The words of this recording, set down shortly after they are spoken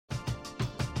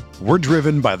We're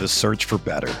driven by the search for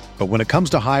better. But when it comes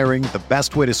to hiring, the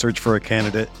best way to search for a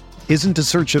candidate isn't to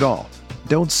search at all.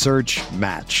 Don't search,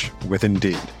 match with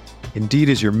Indeed. Indeed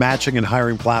is your matching and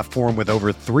hiring platform with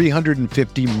over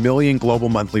 350 million global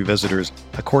monthly visitors,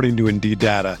 according to Indeed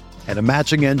data, and a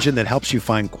matching engine that helps you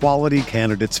find quality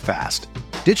candidates fast.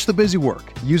 Ditch the busy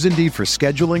work. Use Indeed for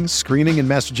scheduling, screening, and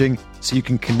messaging so you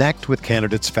can connect with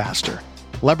candidates faster.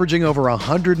 Leveraging over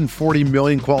 140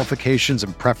 million qualifications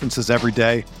and preferences every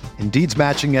day, Indeed's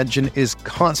matching engine is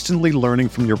constantly learning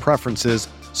from your preferences,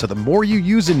 so the more you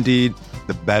use Indeed,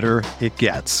 the better it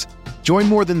gets. Join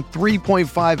more than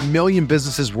 3.5 million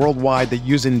businesses worldwide that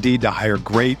use Indeed to hire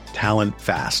great talent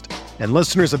fast. And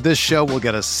listeners of this show will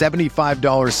get a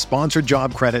 $75 sponsored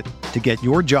job credit to get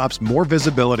your jobs more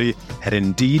visibility at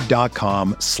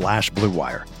Indeed.com/Blue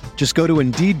Wire. Just go to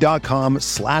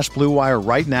Indeed.com/Blue Wire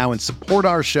right now and support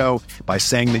our show by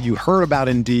saying that you heard about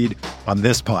Indeed on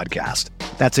this podcast.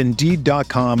 That's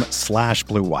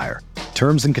Indeed.com/Blue Wire.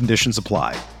 Terms and conditions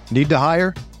apply. Need to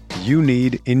hire? You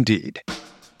need Indeed.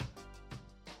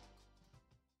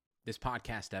 This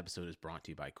podcast episode is brought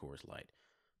to you by Coors Light.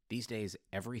 These days,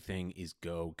 everything is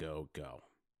go, go, go.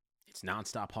 It's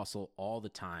nonstop hustle all the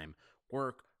time.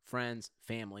 Work, friends,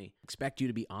 family, expect you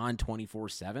to be on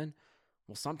 24/7.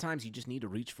 Well, sometimes you just need to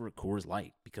reach for a Coors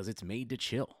Light because it's made to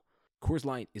chill. Coors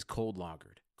Light is cold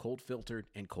lagered, cold filtered,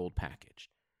 and cold packaged.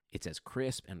 It's as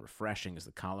crisp and refreshing as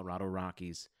the Colorado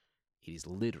Rockies. It is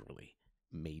literally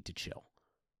made to chill.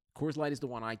 Coors Light is the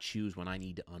one I choose when I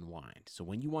need to unwind. So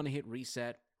when you want to hit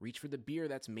reset, reach for the beer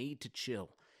that's made to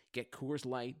chill. Get Coors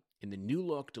Light in the new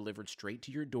look delivered straight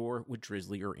to your door with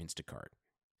Drizzly or Instacart.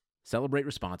 Celebrate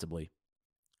responsibly.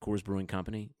 Coors Brewing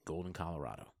Company, Golden,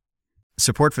 Colorado.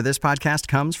 Support for this podcast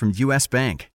comes from U.S.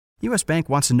 Bank. U.S. Bank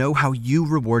wants to know how you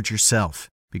reward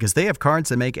yourself because they have cards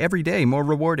that make every day more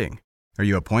rewarding. Are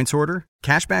you a points hoarder,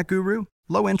 cashback guru,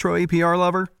 low intro APR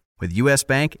lover? With U.S.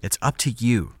 Bank, it's up to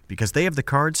you because they have the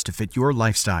cards to fit your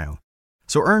lifestyle.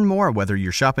 So earn more whether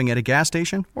you're shopping at a gas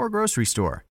station or grocery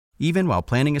store, even while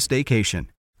planning a staycation.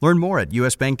 Learn more at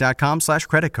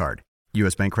usbank.com/creditcard.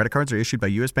 U.S. Bank credit cards are issued by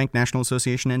U.S. Bank National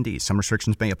Association ND. Some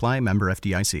restrictions may apply. Member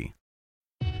FDIC.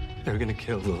 They're gonna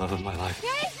kill the love of my life.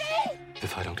 Casey!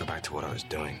 If I don't go back to what I was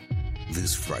doing.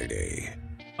 This Friday.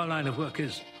 Our line of work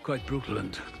is quite brutal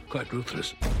and quite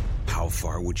ruthless. How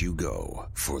far would you go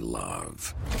for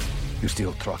love? You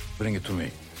steal truck, bring it to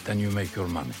me. Then you make your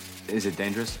money. Is it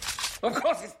dangerous? Of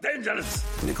course it's dangerous!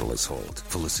 Nicholas Hoult,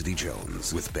 Felicity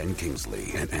Jones, with Ben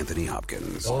Kingsley and Anthony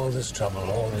Hopkins. All this trouble,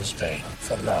 all this pain,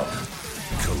 for love.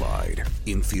 Collide.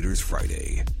 In theaters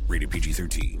Friday. Rated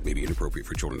PG-13. May be inappropriate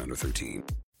for children under 13.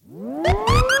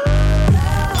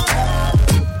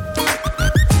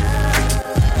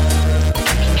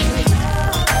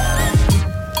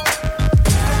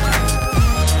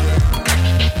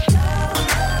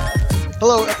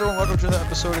 Hello, everyone. Welcome to the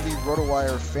episode of the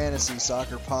RotoWire Fantasy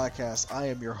Soccer Podcast. I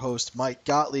am your host, Mike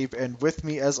Gottlieb, and with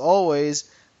me, as always,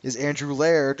 is Andrew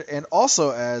Laird. And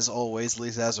also, as always, at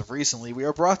least as of recently, we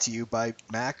are brought to you by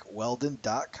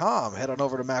MacWeldon.com. Head on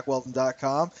over to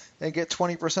MacWeldon.com and get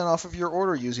 20% off of your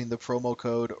order using the promo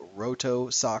code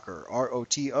ROTOSOCCER,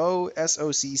 ROTOSOCCER.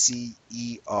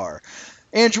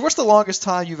 Andrew, what's the longest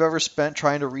time you've ever spent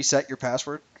trying to reset your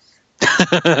password?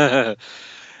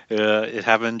 It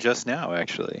happened just now,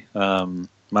 actually.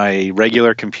 My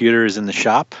regular computer is in the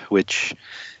shop, which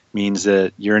means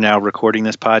that you're now recording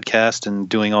this podcast and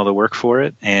doing all the work for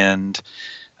it. And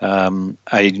I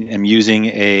am using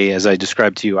as I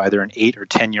described to you, either an 8 or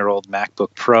 10-year-old MacBook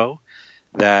Pro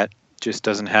that just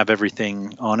doesn't have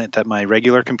everything on it that my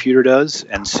regular computer does.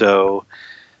 And so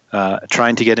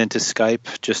trying to get into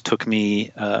Skype just took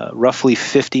me roughly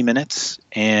 50 minutes,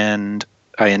 and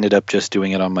I ended up just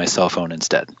doing it on my cell phone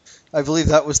instead. I believe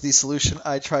that was the solution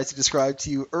I tried to describe to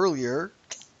you earlier.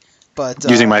 But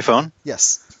using my phone?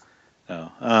 Yes. Oh.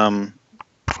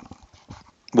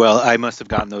 Well, I must have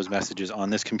gotten those messages on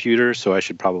this computer, so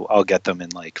I'll get them in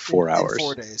like 4 hours. In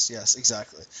 4 days, yes,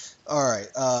 exactly. All right.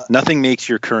 Nothing makes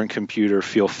your current computer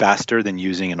feel faster than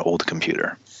using an old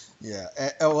computer. Yeah.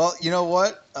 Well, you know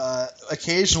what?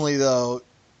 Occasionally, though,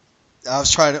 I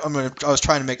was trying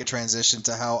to make a transition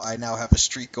to how I now have a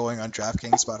streak going on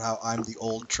DraftKings about how I'm the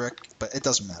old trick, but it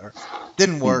doesn't matter.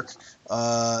 Didn't work.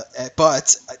 But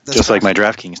just like my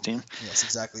DraftKings team. Yes,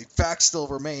 exactly. Fact still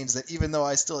remains that even though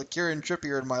I still had Kieran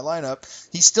Trippier in my lineup,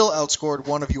 he still outscored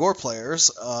one of your players.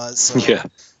 Yeah.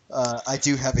 I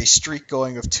do have a streak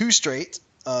going of 2 straight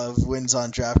of wins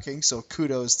on DraftKings, so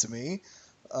kudos to me.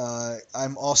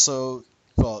 I'm also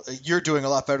Well, you're doing a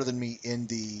lot better than me in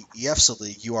the EFSA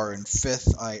League. You are in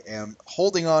 5th. I am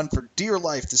holding on for dear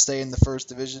life to stay in the first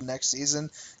division next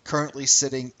season, currently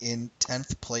sitting in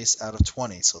 10th place out of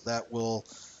 20. So that will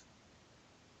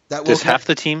Does half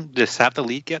the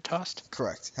league get tossed?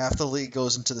 Correct. Half the league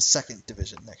goes into the second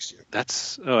division next year.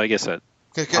 I guess that.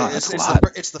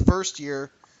 It's the first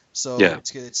year, so yeah.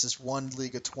 It's just one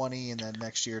league of 20, and then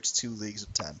next year it's 2 leagues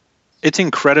of 10. It's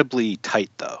incredibly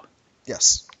tight, though.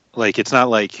 Yes. Like, it's not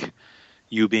like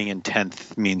you being in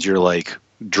 10th means you're, like,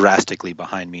 drastically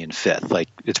behind me in 5th. Like,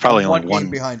 it's probably only one game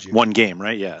behind you. One game,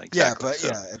 right? Yeah, exactly.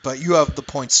 But you have the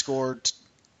points scored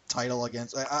title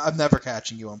against. I'm never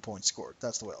catching you on points scored.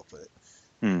 That's the way I'll put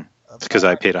it. It's because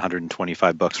I paid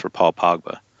 $125 for Paul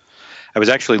Pogba. I was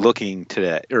actually looking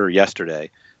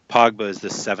yesterday. Pogba is the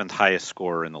 7th highest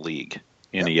scorer in the league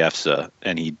in EFSA,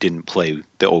 and he didn't play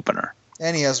the opener.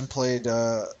 And he hasn't played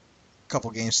a couple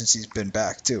games since he's been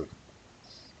back too.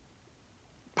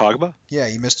 Pogba? Yeah,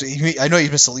 he missed. I know he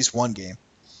missed at least one game.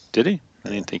 Did he? I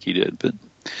didn't think he did, but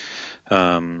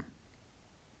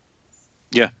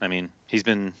yeah, I mean, he's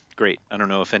been great. I don't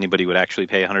know if anybody would actually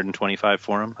pay $125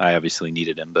 for him. I obviously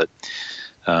needed him, but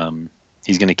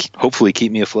he's going to hopefully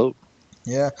keep me afloat.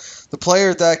 Yeah, the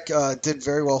player that did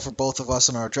very well for both of us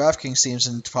in our DraftKings teams,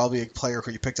 and probably a player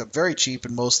who you picked up very cheap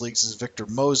in most leagues, is Victor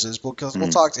Moses. Because we'll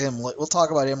talk to him. We'll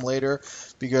talk about him later,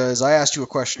 because I asked you a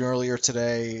question earlier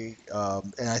today,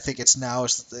 and I think it's now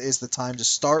is the time to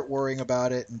start worrying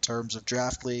about it in terms of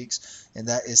draft leagues, and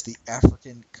that is the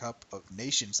African Cup of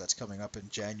Nations that's coming up in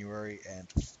January and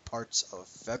parts of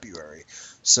February.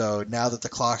 So now that the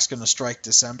clock's going to strike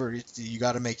December, you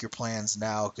got to make your plans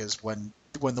now, because when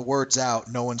the word's out,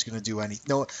 no one's going to do anything.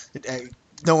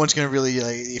 No one's going to really,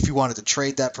 if you wanted to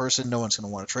trade that person, no one's going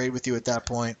to want to trade with you at that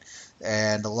point.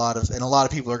 And a lot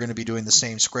of people are going to be doing the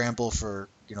same scramble for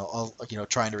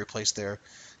trying to replace their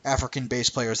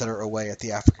African-based players that are away at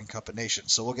the African Cup of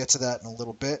Nations. So we'll get to that in a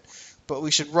little bit. But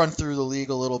we should run through the league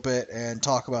a little bit and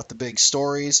talk about the big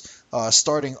stories,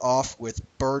 starting off with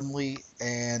Burnley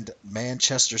and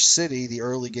Manchester City, the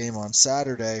early game on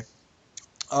Saturday.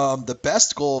 The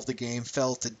best goal of the game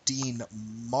fell to Dean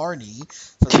Marney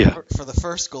for the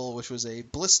first goal, which was a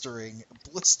blistering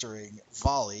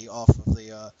volley off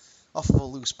of a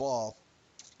loose ball.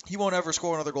 He won't ever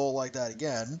score another goal like that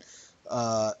again.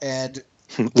 And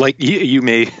like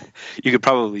you could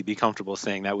probably be comfortable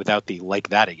saying that without the "like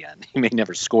that again." He may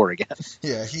never score again.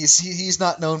 Yeah, he's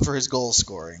not known for his goal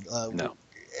scoring. No.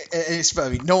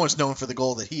 No one's known for the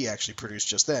goal that he actually produced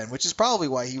just then, which is probably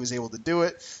why he was able to do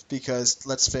it, because,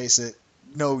 let's face it,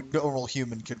 no normal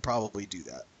human could probably do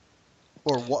that.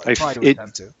 Or try to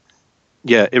attempt to.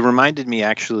 Yeah, it reminded me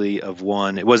actually of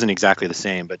one. It wasn't exactly the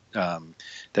same, but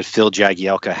that Phil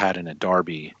Jagielka had in a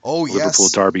derby. Oh, yes. Liverpool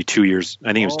derby 2 years.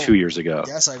 I think it was 2 years ago.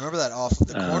 Yes, I remember that off of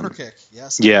the corner kick.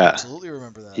 Yes, I absolutely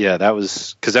remember that. Yeah, that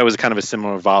was kind of a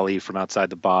similar volley from outside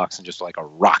the box and just like a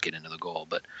rocket into the goal.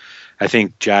 But I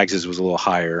think Jags's was a little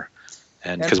higher,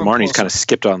 and because Marnie's kind of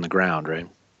skipped on the ground, right?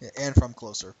 Yeah, and from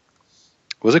closer.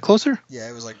 Was it closer? Yeah,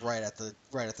 it was like right at the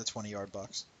 20-yard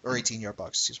box, or 18-yard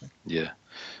box, excuse me. Yeah,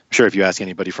 I'm sure if you ask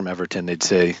anybody from Everton, they'd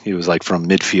say he was like from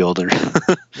midfield or.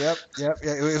 Yep. Yeah,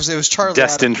 it was Charlie.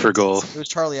 Destined Adam for goal. It was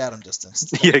Charlie Adam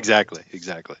distance. Yeah, exactly.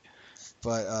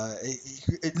 But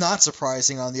not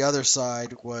surprising. On the other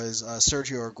side was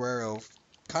Sergio Aguero,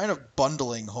 kind of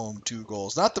bundling home 2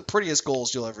 goals. Not the prettiest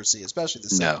goals you'll ever see, especially the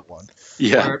second one.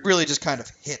 Yeah, where it really just kind of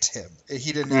hit him.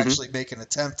 He didn't actually make an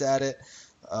attempt at it.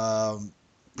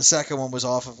 The second one was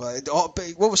off of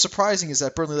what was surprising is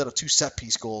that Burnley let up 2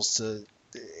 set-piece goals,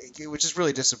 which is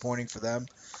really disappointing for them.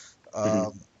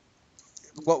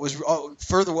 What was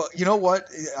further? You know what?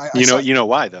 You know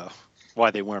why though?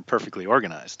 Why they weren't perfectly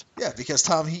organized? Yeah, because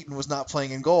Tom Heaton was not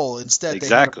playing in goal. Instead, they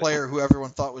had a player who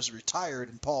everyone thought was retired,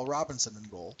 and Paul Robinson in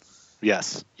goal.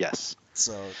 Yes.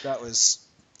 So that was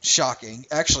shocking.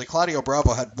 Actually, Claudio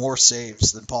Bravo had more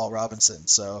saves than Paul Robinson.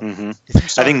 So I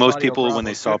think most people, when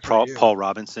they saw Paul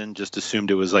Robinson, just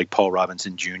assumed it was like Paul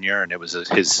Robinson Jr. and it was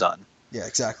his son. Yeah,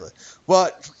 exactly.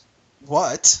 What?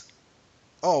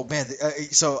 Oh man!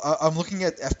 So I'm looking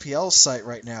at FPL's site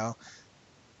right now.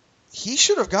 He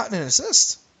should have gotten an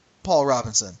assist, Paul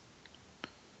Robinson,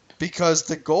 because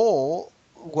the goal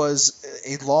was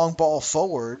a long ball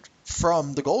forward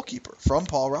from the goalkeeper, from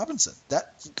Paul Robinson.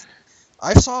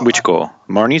 Which goal?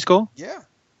 Marnie's goal? Yeah.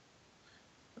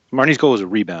 Marnie's goal was a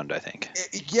rebound, I think.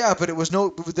 Yeah, but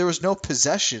there was no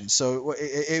possession, so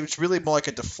it was really more like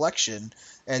a deflection.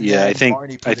 And yeah, I think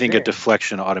a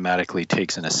deflection automatically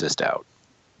takes an assist out.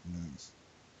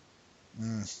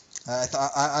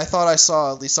 I thought I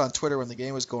saw, at least on Twitter when the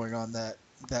game was going on, that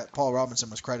that Paul Robinson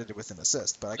was credited with an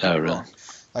assist, but I could be wrong.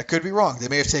 I could be wrong. They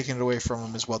may have taken it away from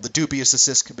him as well. The dubious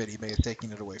assist committee may have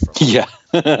taken it away from him.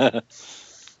 Yeah.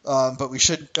 But we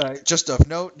should, just of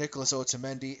note, Nicholas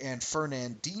Otamendi and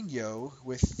Fernandinho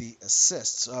with the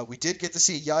assists. We did get to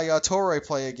see Yaya Toure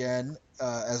play again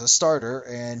as a starter,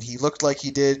 and he looked like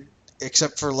he did,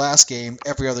 except for last game,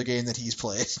 every other game that he's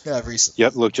played recently.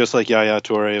 Yep, looked just like Yaya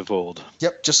Toure of old.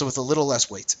 Yep, just with a little less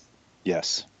weight.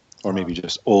 Yes. Or maybe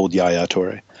just old Yaya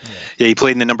Toure. Yeah, he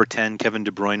played in the number 10. Kevin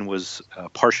De Bruyne was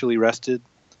partially rested,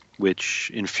 which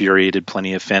infuriated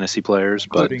plenty of fantasy players.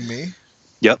 Including me.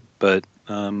 Yep, but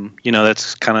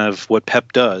that's kind of what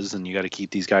Pep does, and you got to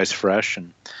keep these guys fresh.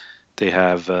 And they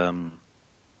have,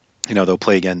 they'll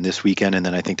play again this weekend, and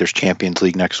then I think there's Champions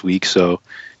League next week. So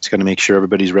it's got to make sure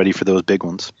everybody's ready for those big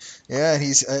ones. Yeah,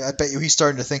 and I bet you he's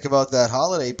starting to think about that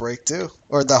holiday break too,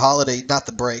 or the holiday, not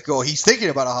the break. Oh, he's thinking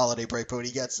about a holiday break, but what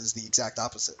he gets is the exact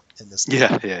opposite in this.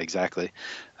 Yeah, exactly.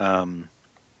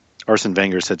 Arsene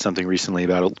Wenger said something recently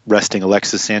about resting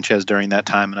Alexis Sanchez during that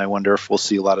time, and I wonder if we'll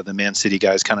see a lot of the Man City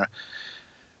guys kind of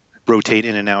rotate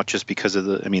in and out just because of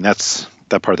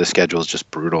that part of the schedule is just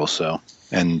brutal. So,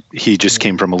 and he just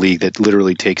came from a league that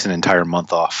literally takes an entire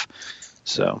month off.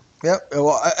 So. Yep.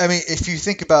 Well, I mean, if you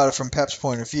think about it from Pep's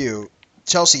point of view,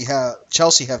 Chelsea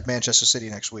have Manchester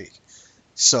City next week.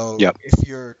 So if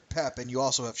you're Pep and you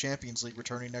also have Champions League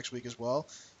returning next week as well,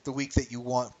 the week that you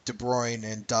want De Bruyne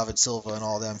and David Silva and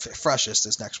all them freshest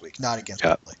is next week, not against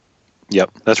Burnley.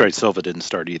 Yep, that's right. Silva didn't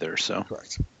start either. So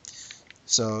correct.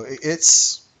 So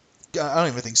it's I don't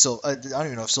even think Silva. I don't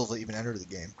even know if Silva even entered the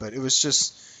game, but it was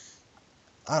just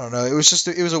I don't know. It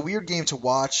was a weird game to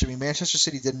watch. I mean, Manchester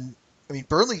City didn't. I mean,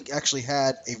 Burnley actually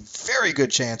had a very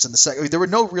good chance in the second. There were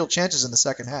no real chances in the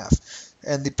second half,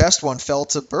 and the best one fell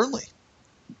to Burnley.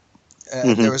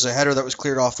 There was a header that was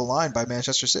cleared off the line by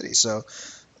Manchester City. So,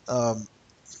 it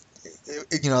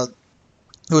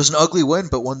was an ugly win,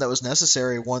 but one that was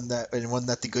necessary, one that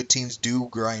the good teams do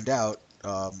grind out.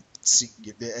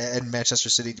 And Manchester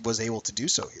City was able to do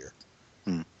so here.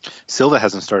 Silva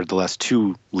hasn't started the last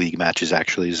two league matches,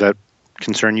 actually. Does that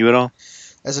concern you at all?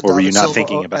 Or were you not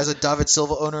thinking about as a David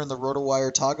Silva owner in the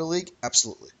RotoWire Toggle League?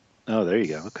 Absolutely. Oh, there you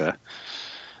go. Okay.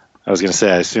 I was going to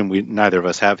say, I assume neither of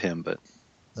us have him, but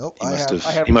nope.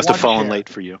 He must have fallen late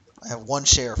for you. I have one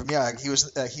share from he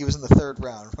was in the third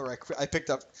round. Where I picked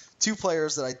up two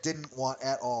players that I didn't want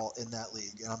at all in that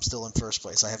league, and I'm still in first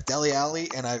place. I have Dele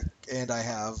Alli and I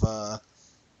have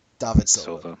David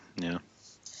Silva. Yeah.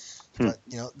 But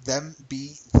them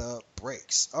be the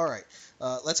breaks. All right,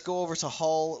 let's go over to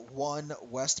Hull 1,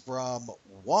 West Brom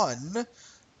 1.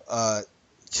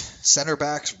 Center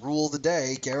backs rule the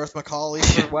day. Gareth McCauley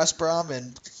for West Brom,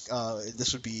 and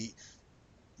this would be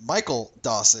Michael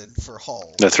Dawson for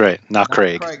Hull. That's right, not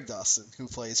Craig. Craig Dawson, who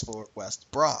plays for West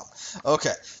Brom.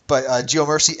 Okay, but Gio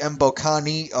Mercy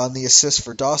Mbokani on the assist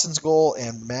for Dawson's goal,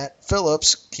 and Matt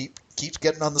Phillips keeps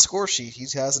getting on the score sheet. He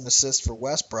has an assist for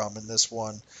West Brom in this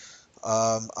one.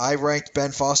 I ranked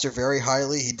Ben Foster very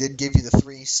highly. He did give you the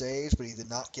 3 saves, but he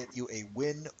did not get you a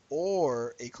win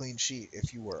or a clean sheet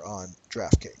if you were on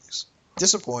DraftKings.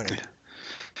 Disappointing.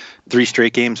 3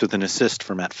 straight games with an assist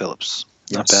for Matt Phillips.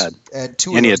 Not bad. And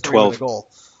 2 of those 3 with a goal.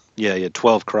 Yeah, he had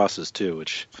 12 crosses too,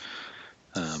 which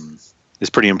is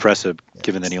pretty impressive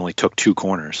given that he only took 2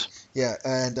 corners. Yeah,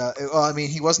 and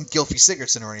he wasn't Gylfi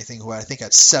Sigurdsson or anything, who I think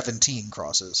had 17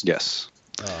 crosses. Yes.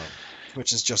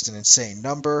 Which is just an insane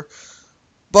number.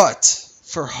 But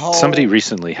for Hull... Somebody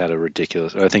recently had a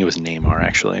ridiculous... I think it was Neymar,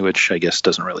 actually, which I guess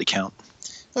doesn't really count.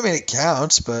 I mean, it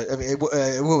counts, but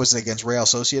what was it against Real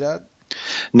Sociedad?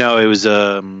 No, it was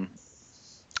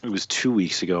 2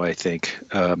 weeks ago, I think.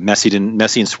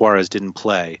 Messi and Suarez didn't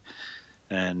play,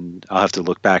 and I'll have to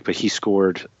look back, but he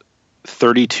scored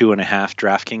 32.5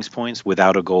 DraftKings points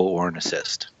without a goal or an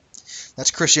assist.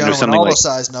 That's Cristiano Ronaldo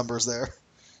size numbers there.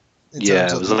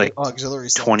 Yeah, it was like auxiliary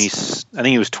 20. I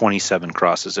think it was 27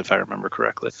 crosses, if I remember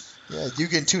correctly. Yeah, you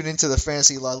can tune into the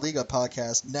Fantasy La Liga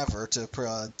podcast never to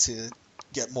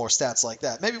get more stats like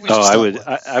that. Maybe we should.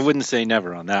 I wouldn't say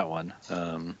never on that one.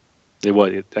 It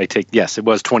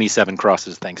was 27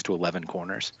 crosses thanks to 11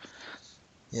 corners.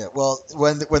 Yeah, well,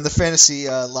 when the Fantasy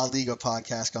La Liga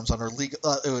podcast comes on, or Liga,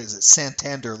 is it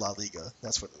Santander La Liga?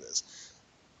 That's what it is.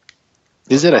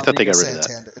 Is it? I thought they got rid of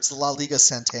that. It's the La Liga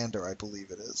Santander, I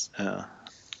believe it is.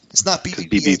 It's not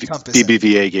BBVA.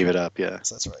 BBVA gave it up, yeah.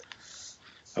 That's right.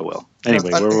 Oh, well.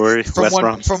 Anyway, where were we? West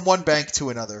Brom? From one bank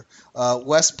to another.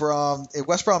 West Brom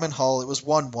and Hull, it was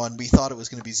 1-1. We thought it was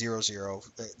going to be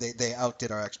 0-0. They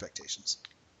outdid our expectations.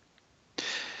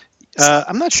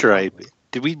 I'm not sure.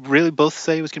 Did we really both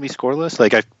say it was going to be scoreless?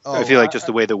 I feel like just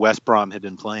the way the West Brom had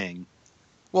been playing.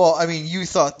 Well, I mean, you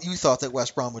thought that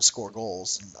West Brom would score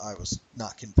goals, and I was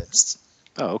not convinced.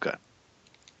 Oh, okay.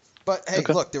 But hey,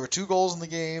 Okay. look, there were 2 goals in the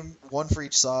game, 1 for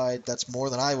each side. That's more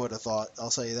than I would have thought. I'll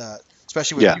tell you that,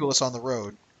 especially with Pulis on the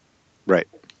road. Right.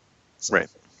 So, Right.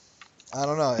 I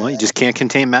don't know. Well, you just can't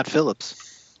contain Matt Phillips.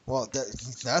 Well,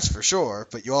 that's for sure.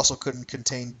 But you also couldn't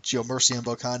contain Gio Mercy and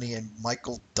Bocani and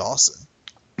Michael Dawson.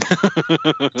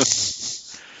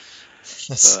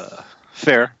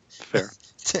 Fair.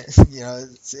 You know,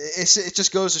 it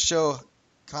just goes to show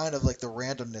kind of like the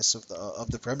randomness of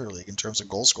the Premier League in terms of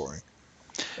goal scoring.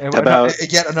 And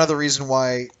yet another reason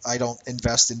why I don't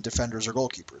invest in defenders or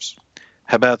goalkeepers.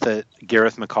 How about that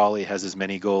Gareth McCauley has as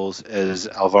many goals as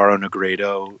Alvaro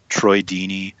Negredo, Troy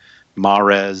Deeney,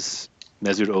 Mahrez,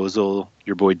 Mesut Ozil,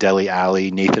 your boy Dele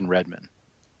Alli, Nathan Redmond.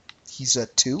 He's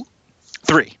at 2?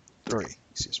 3. 3,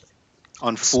 excuse me.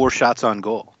 On 4 shots on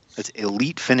goal. That's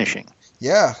elite finishing.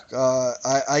 Yeah,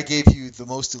 I gave you the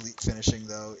most elite finishing,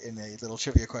 though, in a little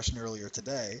trivia question earlier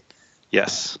today.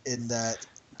 Yes. In that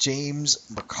James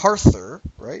MacArthur,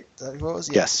 right? What was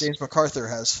he? Yes. James MacArthur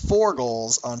has 4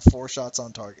 goals on 4 shots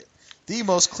on target. The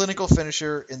most clinical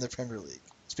finisher in the Premier League.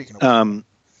 Speaking of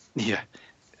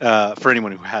for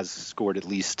anyone who has scored at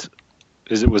least,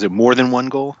 was it more than 1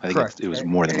 goal? I think correct. It was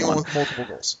more than anyone 1. with multiple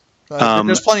goals.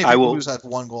 There's plenty of people who's had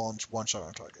 1 goal and 1 shot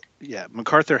on target. Yeah,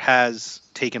 MacArthur has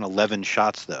taken 11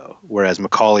 shots, though, whereas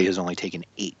McCauley has only taken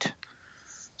 8.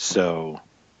 So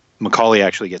McCauley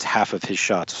actually gets half of his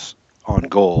shots on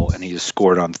goal, and he has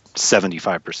scored on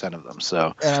 75% of them.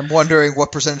 So, and I'm wondering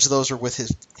what percentage of those are with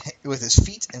his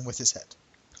feet and with his head.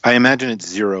 I imagine it's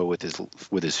 0 with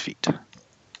his feet.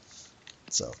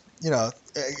 So, you know,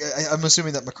 I'm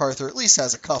assuming that MacArthur at least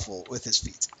has a couple with his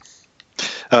feet.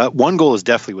 1 goal is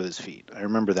definitely with his feet. I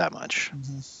remember that much.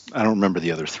 Mm-hmm. I don't remember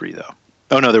the other 3, though.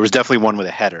 Oh, no, there was definitely one with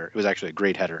a header. It was actually a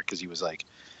great header because it was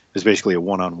basically a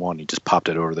one-on-one. He just popped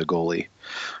it over the goalie.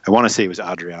 I want to say it was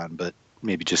Adrian, but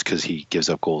maybe just because he gives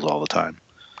up goals all the time.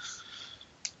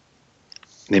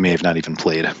 They may have not even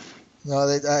played.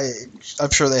 No,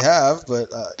 I'm sure they have, but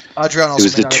Adrian also. It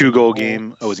was the 2-goal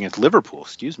game. Oh, it was against Liverpool.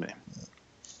 Excuse me.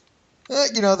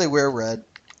 You know, they wear red.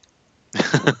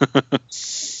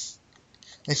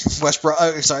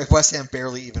 West Ham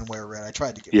barely even wear red. I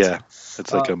tried to get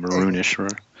it's like a maroonish.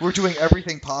 We're doing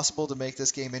everything possible to make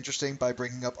this game interesting by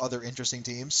bringing up other interesting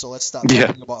teams. So let's stop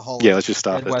talking about Hull. Yeah, let's just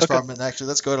stop and it. West Brom, and actually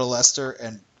let's go to Leicester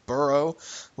and Borough,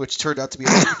 which turned out to be a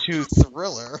 2-2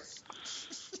 thriller.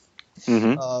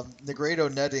 Mm-hmm.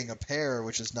 Negredo netting a pair,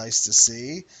 which is nice to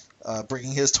see,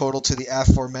 bringing his total to the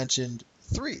aforementioned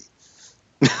 3.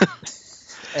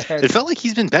 It felt like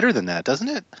he's been better than that, doesn't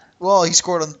it? Well, he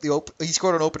scored on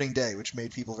opening day, which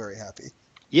made people very happy.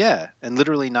 Yeah, and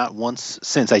literally not once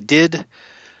since. I did.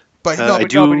 But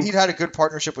he'd had a good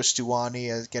partnership with Stuani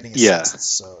as getting assists,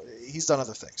 so he's done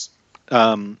other things.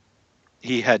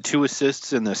 He had 2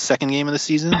 assists in the second game of the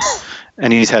season,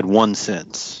 and he's had 1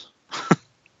 since.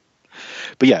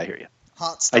 But yeah, I hear you.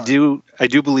 Hot start. I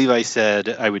do believe I said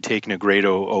I would take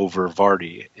Negredo over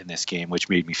Vardy in this game, which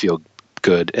made me feel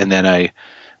good. And then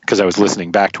because I was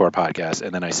listening back to our podcast,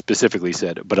 and then I specifically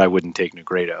said, but I wouldn't take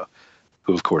Negredo,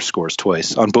 who of course scores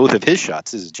twice on both of his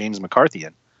shots. This is James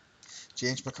McCarthy-ian.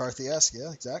 James McCarthy-esque,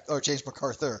 yeah, exactly. Or James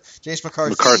MacArthur. James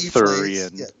McCarthy plays for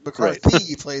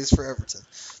Everton.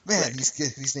 Man, right.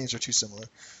 These names are too similar.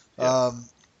 Yeah.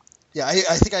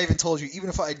 I think I even told you, even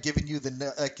if I had given you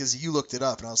because you looked it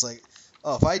up, and I was like,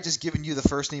 oh, if I had just given you the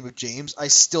first name of James, I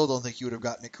still don't think you would have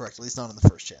gotten it correct, at least not on the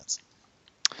first chance.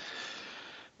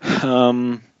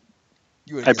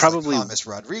 You would have guessed Thomas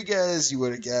Rodriguez. You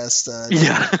would have guessed.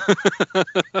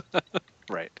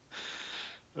 Right.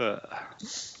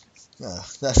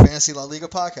 That Fantasy La Liga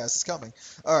podcast is coming.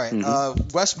 All right. Mm-hmm.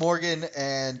 Wes Morgan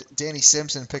and Danny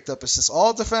Simpson picked up assists.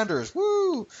 All defenders.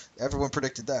 Woo! Everyone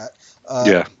predicted that.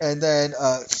 And then,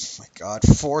 oh my God,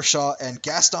 Forshaw and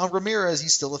Gaston Ramirez.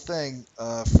 He's still a thing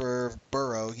for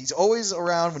Borough. He's always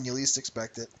around when you least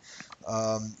expect it.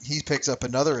 He picked up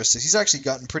another assist. He's actually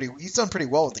he's done pretty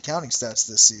well with the counting stats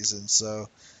this season. So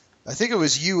I think it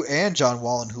was you and John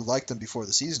Wallen who liked him before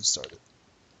the season started.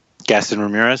 Gaston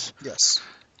Ramirez? Yes.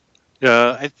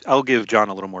 I'll give John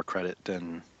a little more credit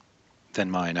than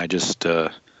mine. I just,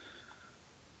 I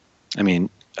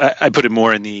put it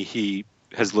more in he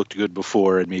has looked good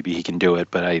before and maybe he can do it,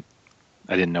 but I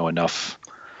didn't know enough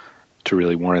to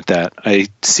really warrant that. I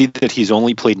see that he's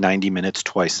only played 90 minutes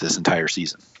twice this entire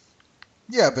season.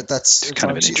 Yeah, but that's kind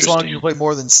of an interesting. As long as you play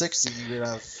more than 60, you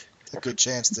have a good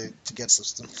chance to get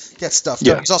stuff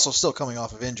done. He's also still coming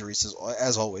off of injuries,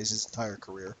 as always, his entire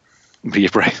career. Yeah,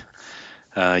 right.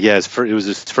 It was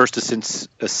his first assist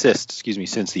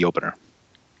since the opener.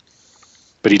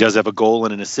 But he does have a goal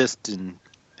and an assist in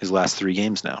his last 3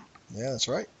 games now. Yeah, that's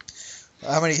right.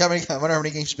 I wonder how many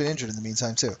games he's been injured in the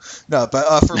meantime too. No, but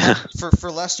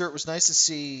for Leicester, it was nice to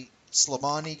see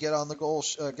Slimani get on the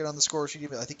score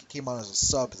sheet. I think he came on as a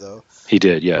sub though. He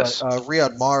did, yes. But,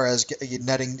 Riyad Mahrez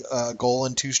netting a goal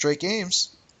in 2 straight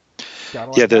games.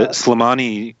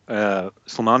 Slimani's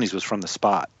was from the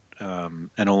spot,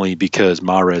 and only because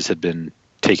Mahrez had been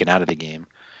taken out of the game.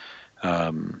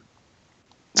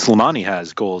 Slimani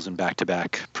has goals in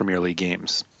back-to-back Premier League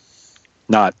games.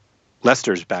 Not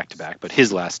Leicester's back-to-back, but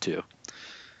his last 2.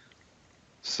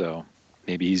 So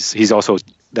maybe he's also,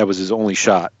 that was his only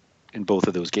shot in both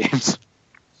of those games.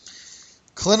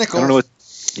 Clinical. I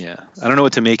don't know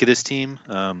what to make of this team.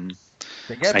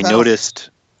 I noticed,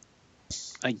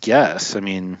 I guess, I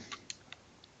mean,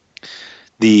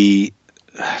 I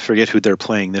forget who they're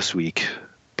playing this week,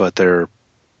 but they're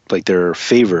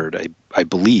favored, I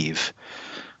believe.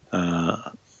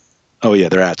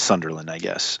 They're at Sunderland, I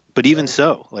guess. But even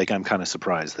so, I'm kind of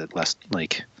surprised that I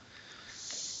think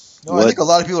a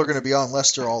lot of people are going to be on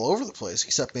Leicester all over the place,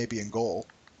 except maybe in goal.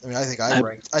 I mean, I think I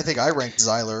ranked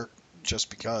Zeiler just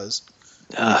because.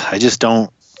 I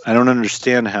don't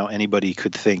understand how anybody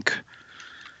could think.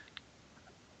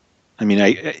 I mean,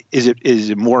 is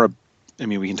it more? I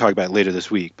mean, we can talk about it later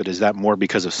this week, but is that more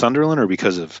because of Sunderland or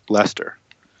because of Leicester?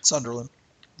 Sunderland.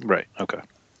 Right. Okay.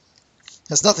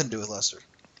 Has nothing to do with Leicester.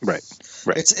 Right.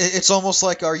 It's almost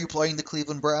like, are you playing the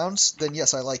Cleveland Browns? Then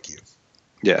yes, I like you.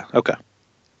 Yeah. Okay.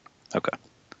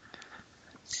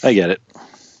 I get it.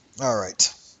 All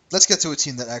right. Let's get to a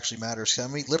team that actually matters,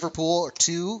 can we? Liverpool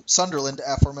 2, Sunderland,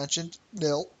 aforementioned,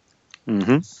 0.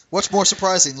 Mm-hmm. What's more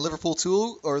surprising, Liverpool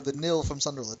 2 or the 0 from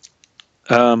Sunderland?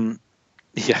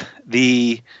 Yeah.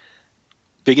 The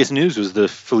biggest news was the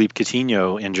Philippe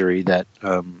Coutinho injury that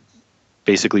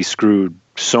basically screwed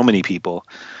so many people.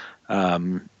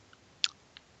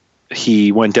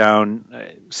 He went down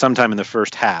sometime in the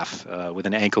first half with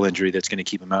an ankle injury that's going to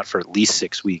keep him out for at least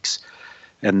 6 weeks.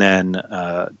 And then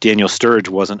Daniel Sturridge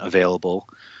wasn't available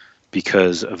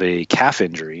because of a calf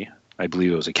injury. I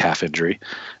believe it was a calf injury,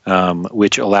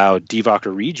 which allowed Divock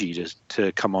Origi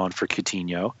to come on for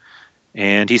Coutinho,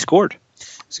 and he scored.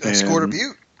 He scored a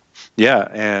beaut. Yeah,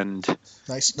 and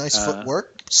nice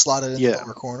footwork, slotted in the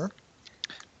lower corner.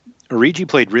 Origi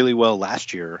played really well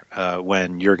last year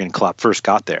when Jurgen Klopp first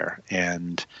got there,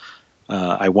 and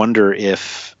I wonder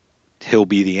if he'll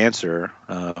be the answer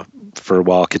for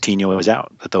while Coutinho is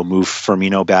out, that they'll move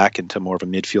Firmino back into more of a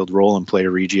midfield role and play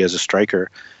Origi as a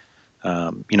striker,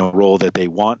 a role that they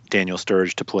want Daniel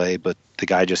Sturridge to play, but the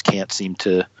guy just can't seem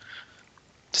to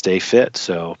stay fit.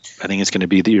 So I think it's going to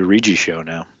be the Origi show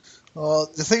now. Well,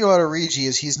 the thing about Origi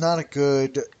is he's not a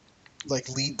good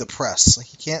lead the press.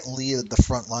 He can't lead the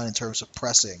front line in terms of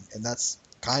pressing, and that's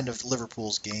kind of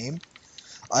Liverpool's game.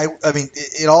 I mean,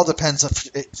 it all depends. I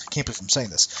can't believe I'm saying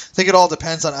this. I think it all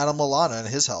depends on Adam Lallana and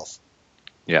his health.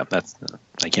 Yeah,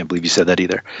 I can't believe you said that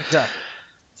either.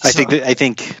 Exactly. I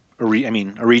think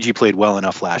Origi played well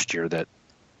enough last year that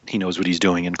he knows what he's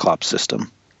doing in Klopp's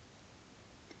system.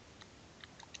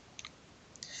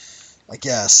 I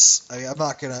guess. I'm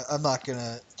not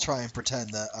gonna try and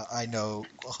pretend that I know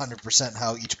 100%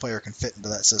 how each player can fit into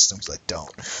that system, because I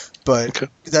don't. But okay.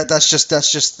 That's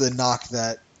just the knock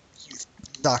that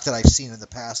I've seen in the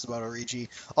past about Origi.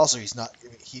 Also, he's not.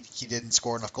 He didn't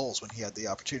score enough goals when he had the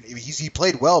opportunity. I mean, he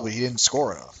played well, but he didn't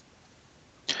score enough.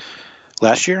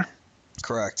 Last year?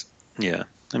 Correct. Yeah.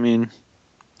 I mean,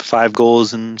 5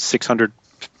 goals in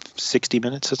 660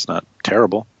 minutes. That's not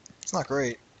terrible. It's not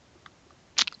great.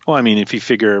 Well, I mean, if you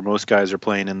figure most guys are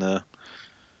playing in the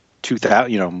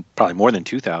 2,000, probably more than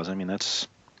 2,000. I mean, that's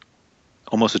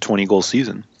almost a 20-goal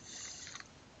season.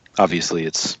 Obviously,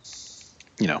 it's.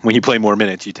 When you play more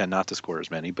minutes, you tend not to score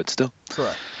as many, but still.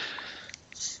 Correct.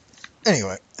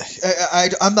 Anyway,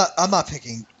 I'm not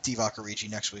picking Divock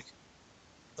Origi next week.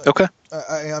 Okay.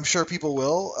 I'm sure people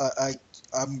will.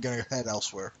 I'm gonna head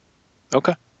elsewhere.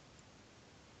 Okay.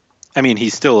 I mean,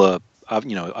 he's still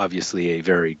obviously a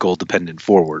very goal-dependent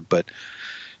forward, but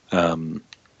I don't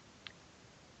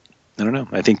know.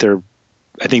 I think they're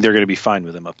going to be fine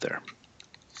with him up there.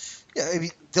 Yeah, I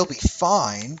mean, they'll be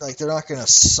fine. They're not going to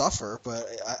suffer, but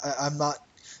I'm not,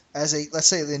 let's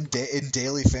say in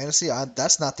daily fantasy,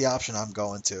 that's not the option I'm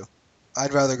going to.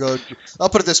 I'd rather go, I'll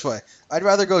put it this way, I'd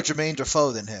rather go Jermaine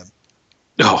Defoe than him.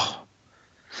 Oh.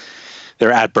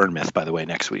 They're at Bournemouth, by the way,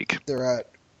 next week. They're at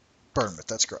Bournemouth,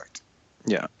 that's correct.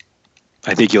 Yeah.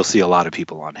 I think you'll see a lot of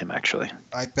people on him, actually.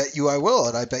 I bet you I will,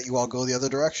 and I bet you I'll go the other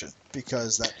direction,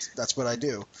 because that's what I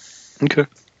do. Okay.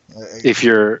 If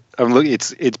you're,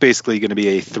 it's basically going to be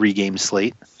a 3-game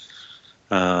slate.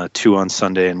 2 on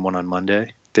Sunday and 1 on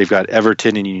Monday. They've got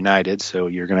Everton and United, so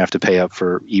you're going to have to pay up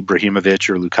for Ibrahimovic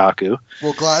or Lukaku.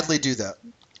 We'll gladly do that.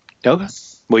 Okay.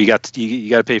 Well, you got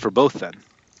to pay for both then.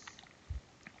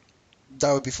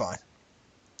 That would be fine.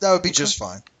 That would be just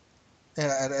fine.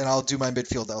 And I'll do my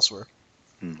midfield elsewhere.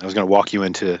 I was going to walk you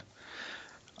into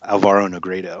Alvaro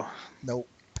Negredo. Nope,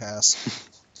 pass.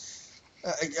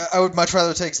 I would much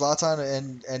rather take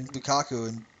Zlatan and Lukaku,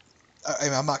 and I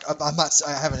mean,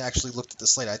 I haven't actually looked at the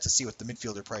slate. I have to see what the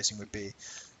midfielder pricing would be.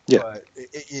 Yeah. But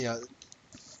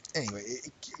anyway,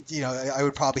 I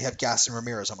would probably have Gaston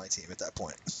Ramirez on my team at that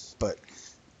point. But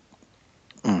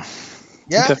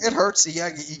yeah, okay. It hurts. Yeah,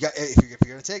 you got if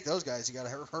you're gonna take those guys, you got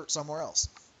to hurt somewhere else.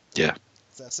 Yeah.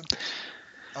 That's simple.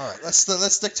 All right,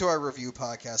 let's stick to our review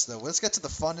podcast though. Let's get to the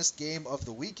funnest game of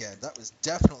the weekend. That was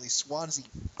definitely Swansea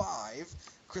 5,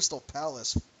 Crystal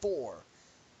Palace 4.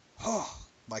 Oh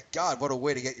my God, what a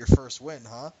way to get your first win,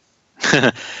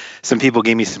 huh? Some people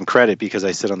gave me some credit because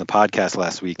I said on the podcast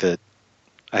last week that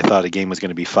I thought a game was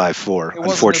going to be 5-4.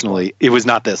 Unfortunately, it was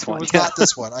not this one. It was not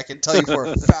this one. I can tell you for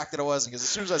a fact that it wasn't, because as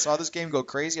soon as I saw this game go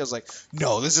crazy, I was like,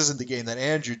 no, this isn't the game that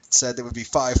Andrew said that would be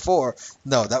 5-4.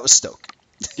 No, that was Stoke.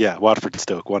 Yeah, Watford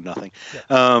Stoke, 1-0.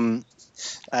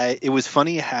 Yeah. It was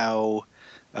funny how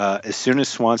as soon as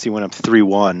Swansea went up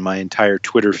 3-1, my entire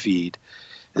Twitter feed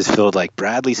is filled like,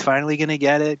 Bradley's finally going to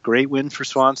get it. Great win for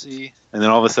Swansea. And then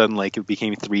all of a sudden, like, it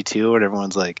became 3-2, and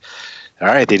everyone's like, all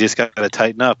right, they just got to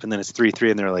tighten up. And then it's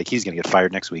 3-3, and they're like, he's going to get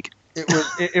fired next week. It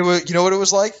was. You know what it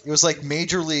was like? It was like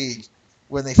Major League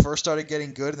when they first started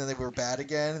getting good, and then they were bad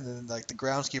again, and then like the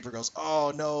groundskeeper goes,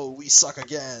 "Oh no, we suck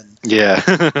again." Yeah.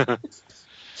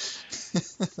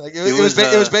 Like it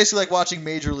was basically like watching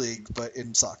Major League, but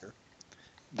in soccer.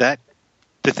 The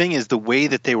thing is, the way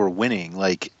that they were winning,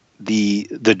 like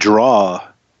the draw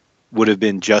would have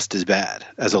been just as bad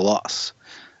as a loss.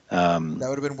 That would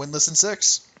have been winless in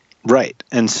 6. Right.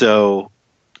 And so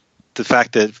the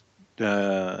fact that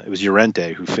it was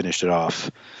Llorente who finished it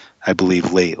off, I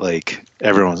believe, late, like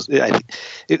it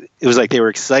was like they were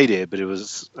excited, but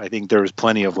I think there was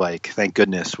plenty of like, thank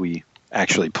goodness we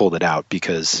actually pulled it out,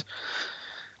 because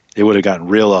it would have gotten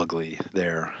real ugly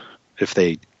there if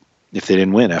they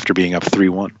didn't win after being up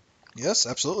 3-1. Yes,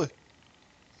 absolutely.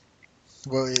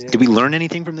 Well, yeah. Did we learn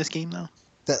anything from this game, though?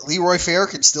 That Leroy Fair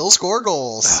can still score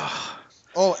goals.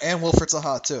 Oh, and Wilfried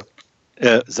Zaha, too.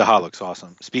 Zaha looks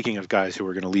awesome. Speaking of guys who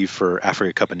are going to leave for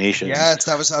Africa Cup of Nations. Yeah,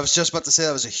 I was just about to say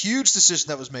that was a huge decision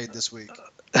that was made this week.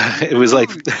 It was like,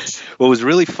 what was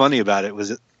really funny about it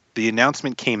was the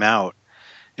announcement came out,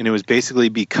 and it was basically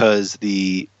because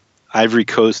the Ivory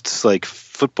Coast's like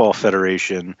football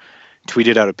federation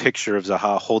tweeted out a picture of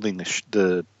Zaha holding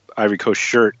the Ivory Coast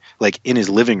shirt like in his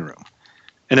living room,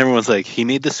 and everyone's like, he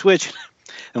made the switch.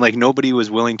 And like nobody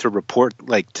was willing to report,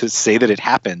 like to say that it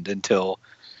happened until,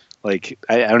 like,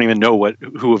 I don't even know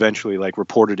who eventually like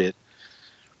reported it.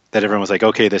 That everyone was like,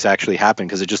 okay, this actually happened,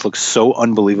 because it just looks so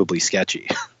unbelievably sketchy.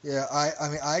 Yeah, I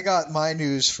mean, I got my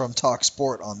news from Talk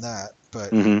Sport on that,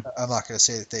 but I'm not going to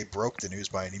say that they broke the news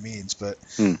by any means. But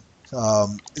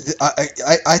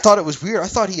I thought it was weird. I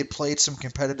thought he had played some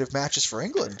competitive matches for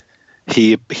England.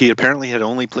 He apparently had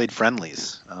only played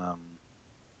friendlies.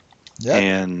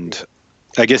 And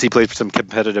I guess he played for some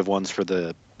competitive ones for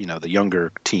the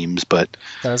younger teams, but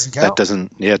that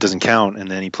doesn't count.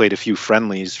 And then he played a few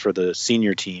friendlies for the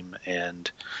senior team, and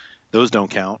those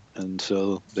don't count. And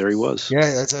so there he was.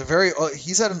 Yeah,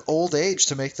 he's at an old age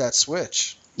to make that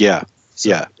switch. Yeah. So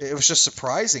yeah. It was just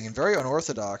surprising and very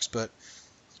unorthodox, but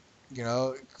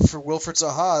for Wilfried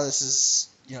Zaha, this is,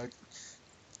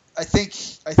 I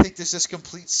think this just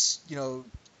completes,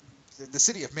 the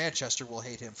city of Manchester will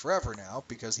hate him forever now,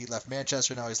 because he left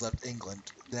Manchester. Now he's left England,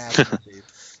 the national team.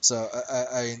 So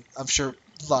I'm sure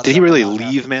a lot. Did he really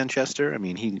leave Manchester? I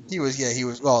mean, he was. Yeah, he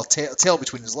was. Well, tail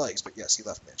between his legs, but yes, he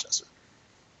left Manchester.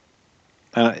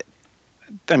 I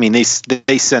mean, they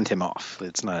sent him off.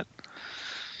 It's not.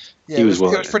 Yeah, it was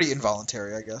pretty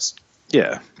involuntary, I guess.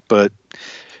 Yeah, but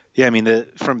yeah, I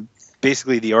mean, from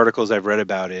basically the articles I've read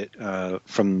about it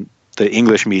from the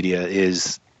English media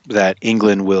is that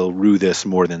England will rue this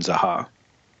more than Zaha.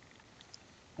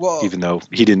 Well, even though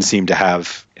he didn't seem to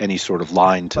have any sort of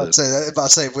line to. I'd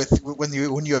say when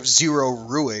you have zero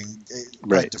ruing,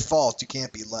 by default, you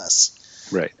can't be less.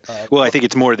 Right. Well, I think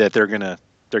it's more that they're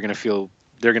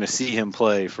gonna see him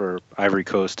play for Ivory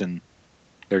Coast, and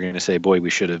they're gonna say, "Boy, we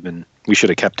should have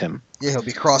kept him." Yeah, he'll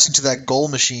be crossing to that goal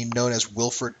machine known as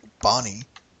Wilfred Bonny.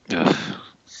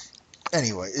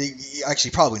 Anyway,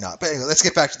 actually, probably not. But anyway, let's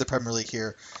get back to the Premier League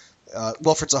here.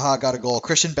 Wilfred Zaha got a goal.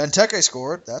 Christian Benteke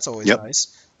scored. That's always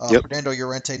nice. Fernando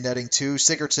Llorente netting 2.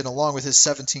 Sigurdsson, along with his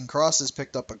 17 crosses,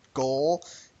 picked up a goal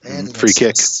and an free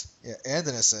assist. kick. Yeah, and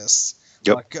an assist.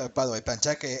 Yep. By the way,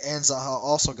 Benteke and Zaha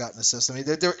also got an assist. I mean,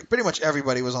 they're pretty much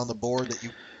everybody was on the board that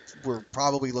you were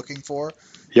probably looking for,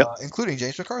 including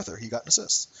James McArthur. He got an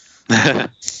assist.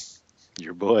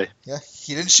 Your boy. Yeah,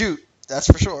 he didn't shoot. That's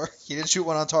for sure. He didn't shoot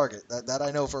one on target. That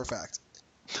I know for a fact.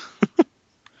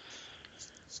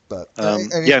 But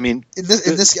I mean, in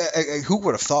this, who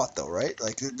would have thought though, right?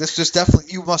 Like this, just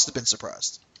definitely, you must have been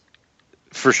surprised.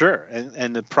 For sure,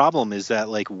 and the problem is that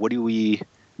like, what do we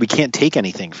can't take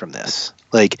anything from this.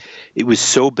 Like, it was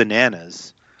so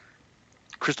bananas.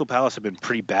 Crystal Palace have been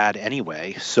pretty bad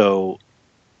anyway, so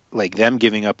like them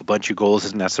giving up a bunch of goals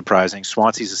isn't that surprising.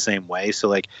 Swansea's the same way, so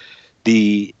like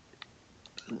I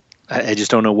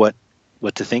just don't know what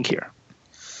to think here.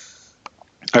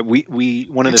 We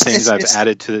one of the things I've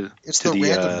added to the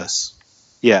randomness.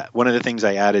 One of the things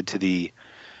I added to the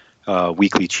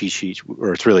weekly cheat sheet,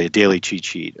 or it's really a daily cheat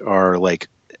sheet, are like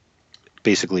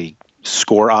basically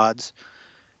score odds,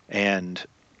 and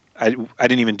I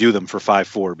didn't even do them for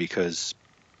 5-4 because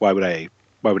why would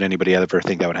anybody ever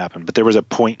think that would happen? But there was a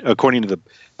point, according to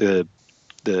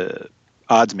the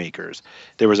odds makers,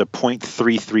 there was a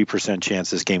 0.33%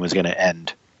 chance this game was going to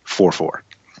end 4-4,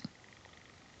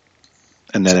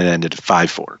 and then it ended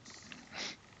 5-4.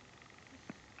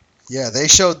 Yeah, they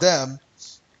showed them.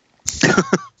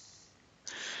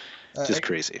 Just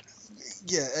crazy.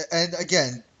 Yeah, and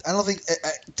again, I don't think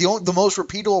the most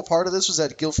repeatable part of this was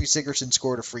that Gylfi Sigurdsson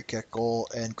scored a free kick goal,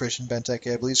 and Christian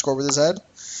Benteke, I believe, scored with his head.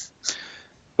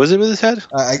 Was it with his head?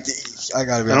 I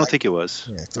gotta be. I don't think it was.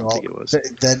 Yeah, I don't think it was.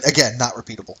 Then again, not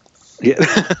repeatable. Yeah.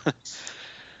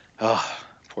 Oh,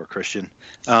 poor Christian.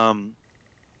 But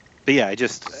yeah, I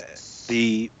just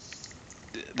the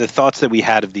thoughts that we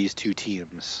had of these two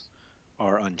teams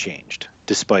are unchanged,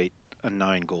 despite a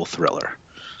 9-goal thriller.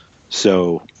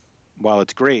 So while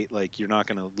it's great, like, you're not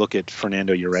going to look at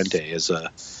Fernando Llorente as a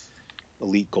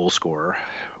elite goal scorer,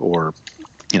 or,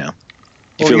 you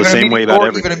feel the same way about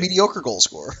everything. Even a mediocre goal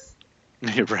scorer.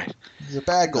 You're right. He's a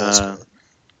bad goal scorer.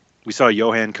 We saw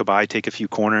Johan Cabaye take a few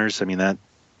corners. I mean, that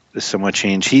is somewhat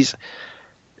changed. He's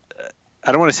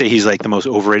I don't want to say he's like the most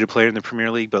overrated player in the Premier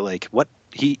League, but like, what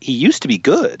he used to be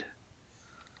good.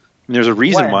 And there's a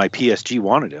reason why PSG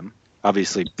wanted him.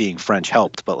 Obviously, being French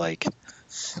helped, but like.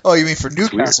 Oh, you mean for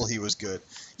Newcastle he was good?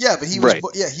 Yeah, but he was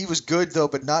he was good though,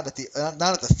 but not at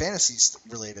the fantasy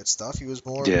related stuff. He was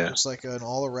more just like an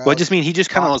all around. Well, I just mean he just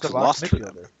kind of looks lost for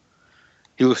them.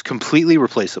 He looks completely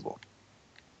replaceable.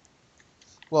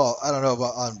 Well, I don't know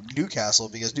about on Newcastle,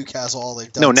 because Newcastle, all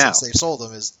they've done since they've sold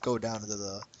him is go down into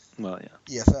the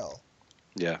EFL.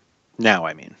 Yeah. Now,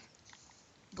 I mean.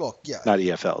 Well, yeah. Not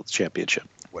EFL, it's Championship.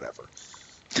 Whatever.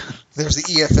 There's the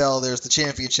EFL, there's the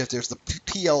Championship, there's the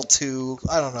PL2.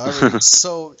 I don't know. Everything's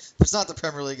so it's not the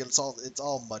Premier League, it's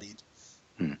all muddied.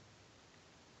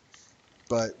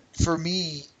 But for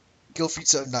me, not Gylfi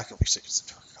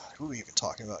Sigurdsson. God, who are we even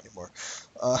talking about anymore?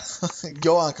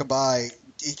 Johan Cabaye,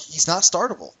 he's not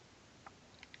startable.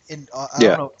 I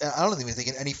don't even think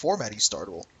in any format he's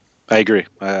startable. I agree.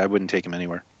 I wouldn't take him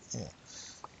anywhere. Yeah.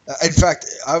 In fact,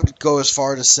 I would go as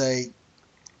far to say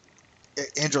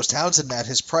Andros Townsend at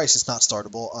his price is not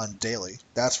startable on daily.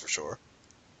 That's for sure.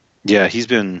 Yeah, he's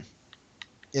been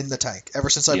in the tank ever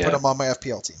since I put him on my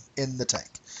FPL team. In the tank.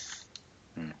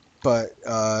 But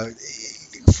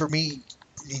for me,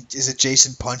 is it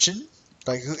Jason Punchin?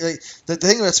 Like the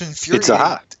thing that's been infuriating. It's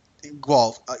Zaha.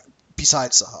 Well,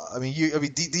 besides Zaha, I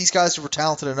mean, these guys were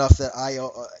talented enough that I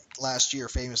last year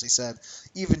famously said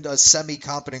even a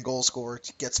semi-competent goal scorer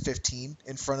gets 15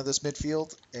 in front of this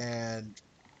midfield, and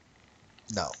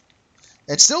no,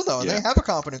 and still no. And they have a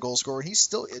competent goal scorer, and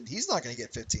he's not going to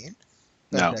get 15.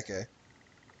 No.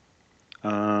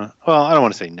 Well, I don't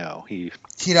want to say no. He'd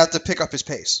have to pick up his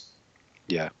pace.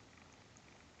 Yeah.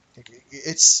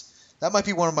 That might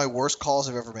be one of my worst calls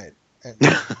I've ever made,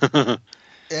 and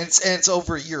it's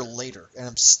over a year later, and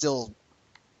I'm still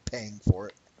paying for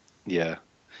it. Yeah.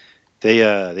 They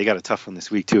got a tough one this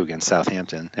week too against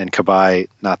Southampton, and Cabaye.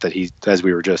 Not that as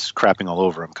we were just crapping all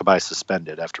over him. Cabaye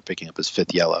suspended after picking up his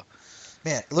 5th yellow.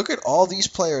 Man, look at all these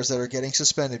players that are getting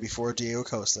suspended before Diego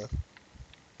Costa.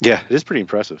 Yeah, it is pretty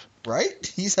impressive. Right?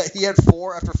 He had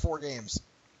 4 after 4 games.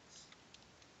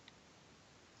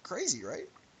 Crazy, right?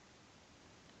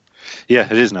 Yeah,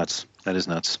 it is nuts. That is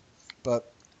nuts.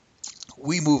 But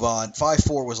we move on.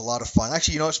 5-4 was a lot of fun.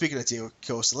 Actually, speaking of Diego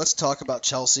Costa, let's talk about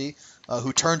Chelsea,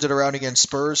 who turned it around against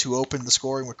Spurs, who opened the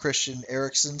scoring with Christian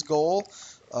Eriksen's goal,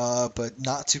 but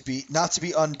not to be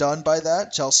undone by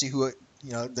that. Chelsea, who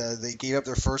They gave up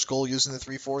their first goal using the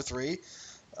 3-4-3.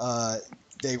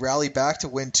 They rallied back to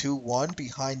win 2-1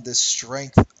 behind the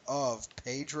strength of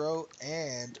Pedro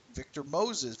and Victor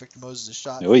Moses. Victor Moses'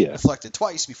 shot deflected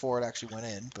twice before it actually went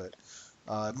in, but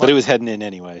it was heading in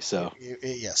anyway. So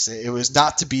yes, it was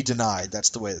not to be denied.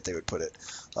 That's the way that they would put it.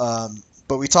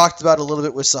 But we talked about it a little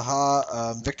bit with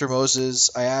Saha. Victor Moses,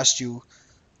 I asked you,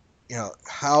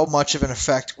 how much of an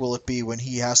effect will it be when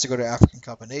he has to go to African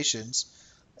Cup of Nations?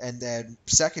 And then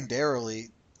secondarily,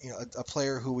 a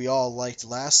player who we all liked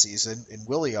last season in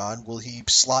Willian, will he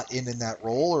slot in that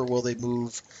role, or will they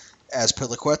move as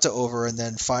Piliqueta over and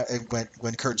then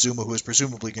when Kurt Zouma, who is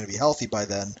presumably going to be healthy by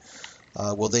then,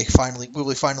 will we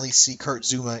finally see Kurt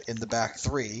Zouma in the back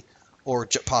three, or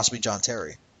possibly John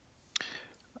Terry?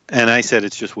 And I said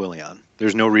it's just Willian.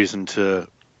 There's no reason to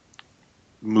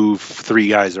move three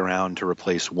guys around to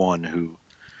replace one who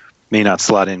may not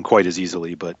slot in quite as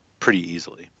easily, but pretty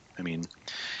easily. I mean,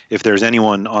 if there's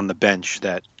anyone on the bench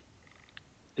that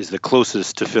is the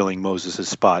closest to filling Moses'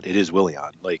 spot, it is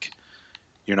Willian. Like,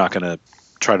 you're not going to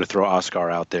try to throw Oscar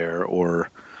out there, or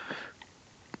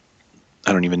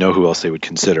I don't even know who else they would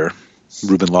consider.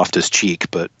 Ruben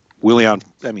Loftus-Cheek, but Willian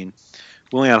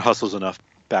hustles enough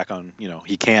back on,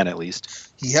 he can at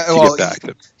least get back.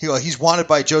 He's wanted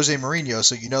by Jose Mourinho,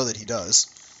 so you know that he does.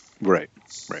 Right.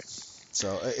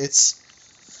 So it's...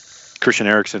 Christian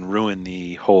Eriksen ruined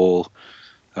the whole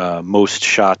most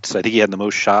shots. I think he had the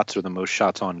most shots or the most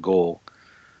shots on goal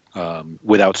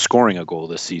without scoring a goal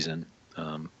this season.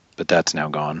 But that's now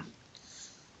gone.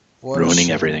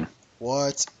 Ruining everything.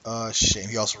 What a shame.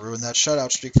 He also ruined that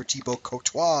shutout streak for Thibaut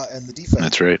Courtois and the defense.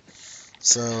 That's right.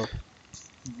 So,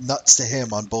 nuts to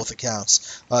him on both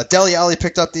accounts. Dele Alli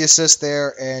picked up the assist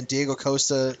there, and Diego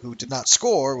Costa, who did not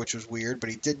score, which was weird, but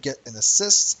he did get an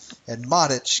assist, and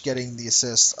Matic getting the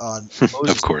assist on Moses'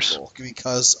 of course. goal.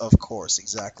 Because, of course,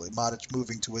 exactly. Matic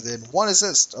moving to within one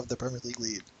assist of the Premier League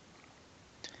lead.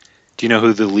 Do you know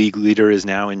who the league leader is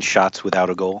now in shots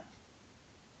without a goal?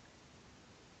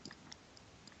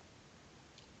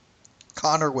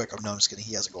 Connor Wickham. No, I'm just kidding.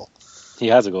 He has a goal. He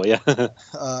has a goal, yeah.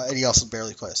 And he also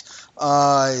barely plays.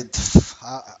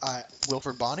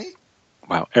 Wilfred Bonny?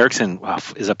 Wow. Eriksen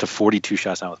is up to 42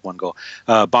 shots now with one goal.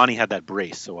 Bonny had that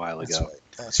brace a while ago.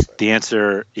 That's right. The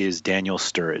answer is Daniel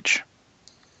Sturridge.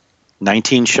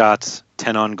 19 shots,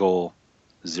 10 on goal,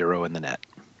 0 in the net.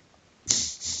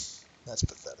 That's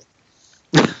pathetic.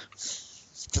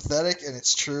 It's pathetic, and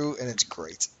it's true, and it's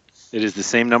great. It is the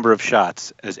same number of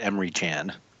shots as Emre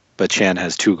Can, but Can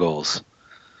has 2 goals.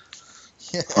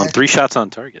 Yeah. On 3 shots on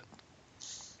target.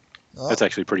 Oh. That's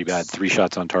actually pretty bad. 3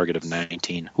 shots on target of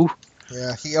 19. Whew.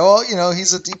 Yeah,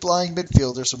 he's a deep-lying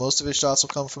midfielder, so most of his shots will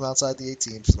come from outside the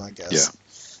 18, is my guess.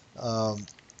 Yeah.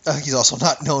 He's also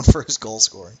not known for his goal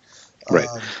scoring. Right.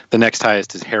 The next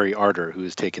highest is Harry Arter, who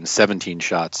has taken 17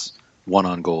 shots, 1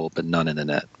 on goal, but none in the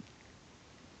net.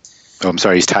 Oh, I'm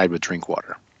sorry, he's tied with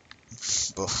Drinkwater.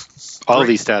 All of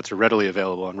these stats are readily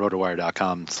available on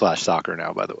rotowire.com/soccer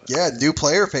now, by the way. Yeah, new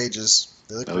player pages.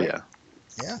 They look great. Yeah.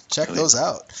 Yeah, check those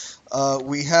out.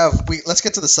 Let's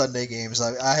get to the Sunday games.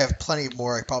 I have plenty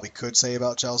more I probably could say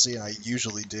about Chelsea, and I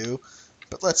usually do.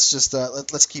 But let's just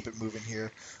let's keep it moving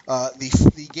here.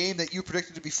 The game that you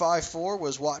predicted to be 5-4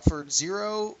 was Watford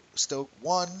 0, Stoke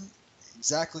 1.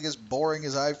 Exactly as boring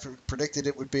as I predicted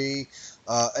it would be.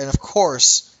 And of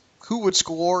course, who would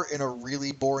score in a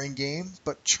really boring game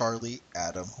but Charlie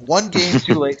Adam? One game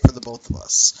too late for the both of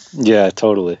us. Yeah,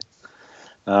 totally.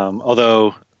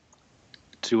 Although,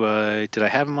 did I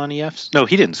have him on EFs? No,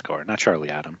 he didn't score. Not Charlie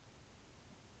Adam.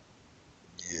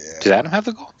 Yeah. Did Adam have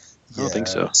the goal? I don't think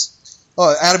so.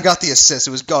 Oh, Adam got the assist.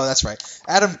 It was that's right.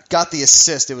 Adam got the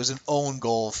assist. It was an own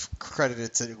goal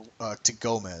credited to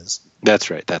Gomez. That's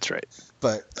right.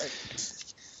 But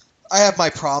I have my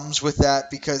problems with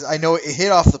that because I know it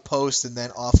hit off the post and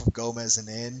then off of Gomez and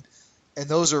in, and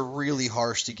those are really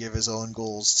harsh to give his own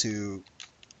goals to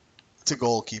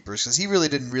goalkeepers because he really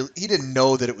didn't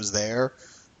know that it was there.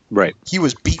 Right. He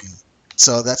was beaten,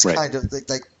 so that's kind of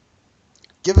like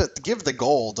give the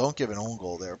goal. Don't give an own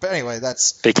goal there. But anyway,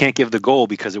 they can't give the goal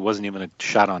because it wasn't even a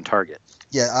shot on target.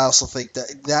 Yeah, I also think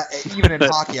that even in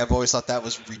hockey, I've always thought that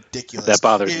was ridiculous. That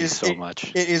bothers me so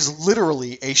much. It is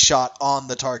literally a shot on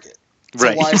the target. So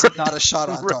right. why is it not a shot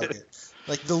on target?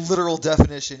 Like the literal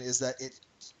definition is that it.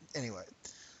 Anyway,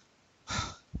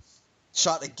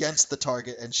 shot against the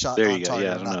target and shot there on you go. target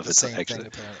Yeah, I are don't know not if the it's same actually thing.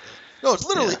 Apparently, no, it's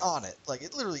literally on it. Like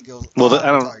it literally goes on the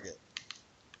target.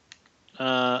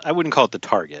 I wouldn't call it the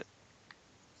target.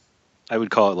 I would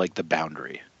call it like the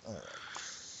boundary.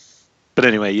 But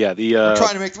anyway, yeah. We're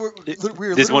trying to make.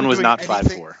 This one was not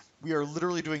 5-4. We are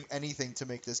literally doing anything to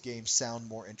make this game sound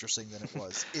more interesting than it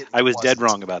was. I was dead wasn't.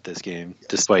 wrong about this game, Yes.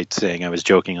 despite saying I was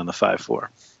joking on the 5-4.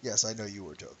 Yes, I know you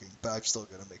were joking, but I'm still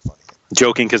going to make fun of you.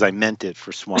 Joking because I meant it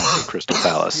for Swansea Crystal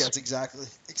Palace. Yes, exactly.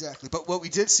 But what we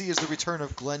did see is the return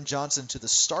of Glenn Johnson to the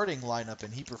starting lineup,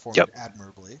 and he performed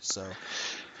admirably. So,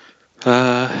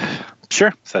 Sure,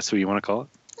 if that's what you want to call it.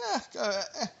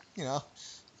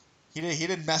 he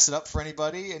didn't mess it up for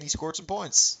anybody, and he scored some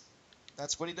points.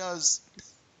 That's what he does.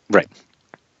 Right.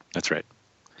 That's right.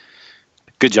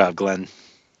 Good job, Glenn.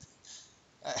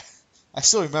 I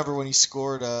still remember when he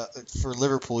scored for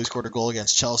Liverpool. He scored a goal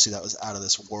against Chelsea that was out of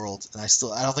this world, and I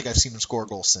don't think I've seen him score a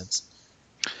goal since.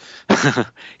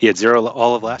 He had 0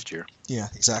 all of last year. Yeah,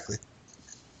 exactly.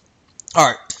 All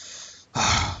right,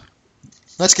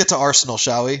 let's get to Arsenal,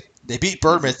 shall we? They beat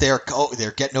Bournemouth. They're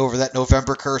getting over that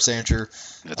November curse, Andrew.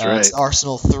 That's right. It's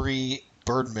Arsenal 3,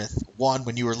 Bournemouth 1.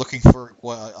 When you were looking for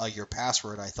your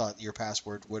password, I thought your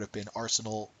password would have been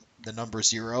Arsenal, the number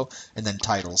 0, and then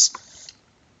titles.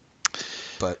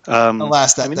 But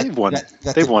alas, they've won.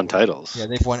 They've won titles. Yeah,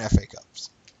 they've won FA Cups.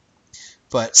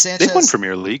 But Sanchez, they've won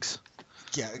Premier Leagues.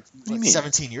 Yeah, What do you mean?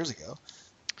 17 years ago.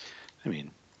 I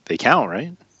mean, they count,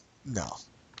 right? No.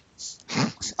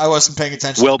 I wasn't paying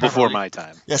attention. Well to the before Premier League. my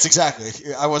time. Yes,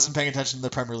 exactly. I wasn't paying attention to the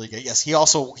Premier League. Yes, he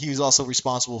was also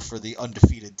responsible for the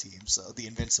undefeated team, so the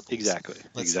Invincibles. Exactly.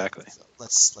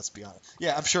 Let's be honest.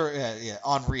 Yeah, I'm sure. Yeah,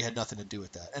 Henry had nothing to do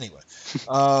with that. Anyway,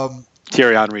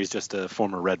 Thierry Henry is just a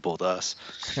former Red Bull to us.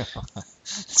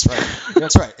 That's right.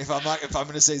 That's right. If I'm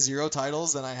going to say 0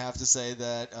 titles, then I have to say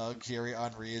that Thierry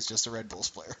Henry is just a Red Bulls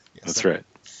player. Yes, That's right.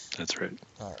 That's right.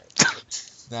 All right.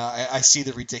 Now, I see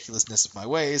the ridiculousness of my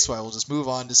ways, so I will just move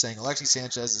on to saying Alexis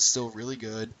Sanchez is still really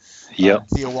good. Yep.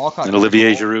 Theo Walcott. And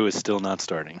Olivier Giroud is still not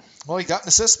starting. Well, he got an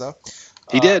assist, though.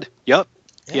 He did. Yep.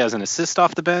 Yeah. He has an assist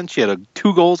off the bench. He had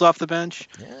 2 goals off the bench.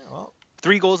 Yeah, well.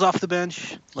 3 goals off the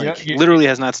bench. Literally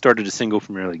has not started a single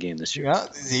Premier League game this year. Yeah,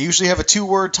 they usually have a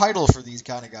 2-word title for these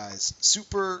kind of guys.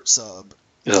 Super sub.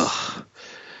 Ugh.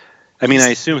 I mean, I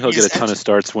assume he'll get a ton of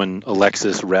starts when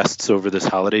Alexis rests over this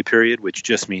holiday period, which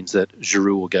just means that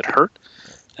Giroud will get hurt,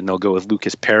 and they'll go with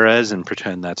Lucas Perez and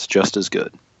pretend that's just as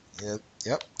good.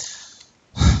 Yep.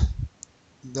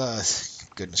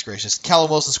 Goodness gracious.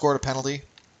 Callum Wilson scored a penalty.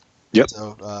 Yep.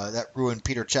 So that ruined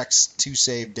Peter Cech's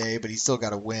 2-save day, but he still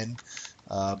got a win.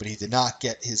 But he did not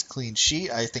get his clean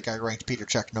sheet. I think I ranked Peter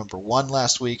Cech number 1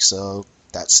 last week, so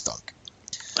that stunk.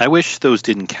 I wish those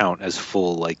didn't count as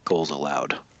full goals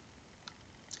allowed.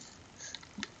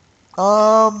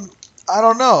 I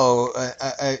don't know.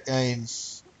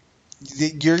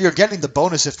 You're getting the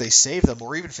bonus if they save them,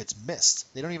 or even if it's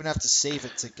missed. They don't even have to save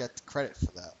it to get the credit for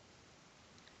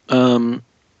that.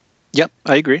 Yep,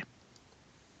 I agree.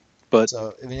 But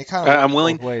so, I mean, it kind of I'm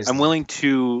willing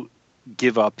to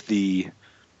give up the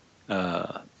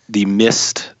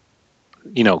missed.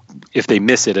 If they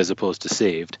miss it as opposed to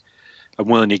saved, I'm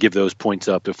willing to give those points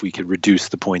up if we could reduce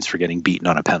the points for getting beaten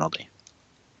on a penalty.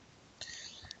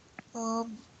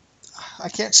 I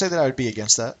can't say that I would be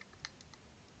against that.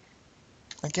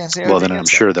 I can't say. Well, then I'm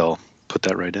sure they'll put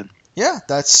that right in. Yeah,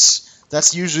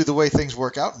 that's usually the way things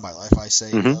work out in my life. I say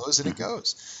it goes, and it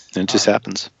goes. And it just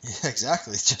happens. Yeah,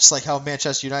 exactly. Just like how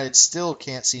Manchester United still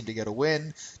can't seem to get a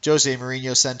win. Jose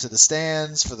Mourinho sent to the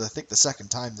stands for the second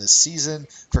time this season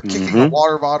for kicking a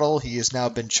water bottle. He has now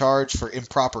been charged for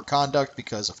improper conduct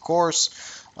because, of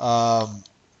course,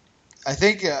 I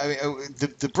think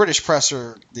the British press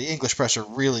or the English press are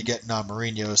really getting on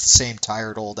Mourinho. It's the same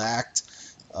tired old act.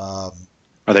 Are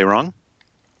they wrong?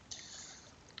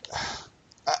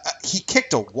 He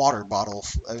kicked a water bottle.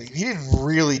 I mean, he didn't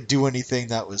really do anything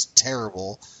that was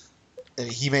terrible.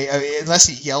 Unless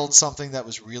he yelled something that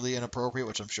was really inappropriate,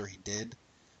 which I'm sure he did.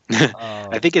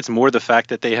 I think it's more the fact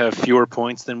that they have fewer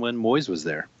points than when Moyes was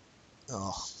there.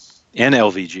 Oh. And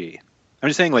LVG. I'm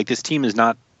just saying, this team is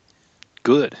not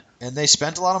good. And they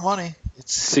spent a lot of money.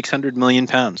 It's £600 million.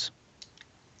 I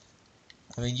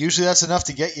mean, usually that's enough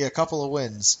to get you a couple of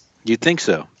wins. You'd think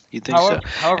so.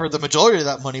 However, the majority of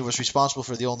that money was responsible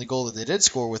for the only goal that they did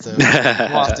score with a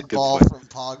lofted ball from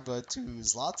Pogba to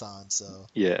Zlatan. So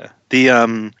yeah,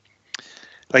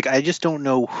 I just don't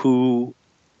know who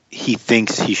he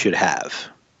thinks he should have.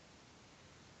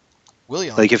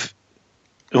 Willian.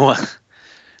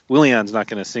 Willian's not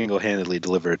going to single-handedly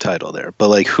deliver a title there,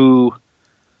 but who?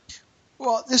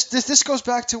 Well, this goes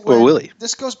back to when Willie.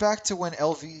 This goes back to when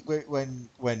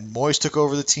when Moyes took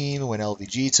over the team and when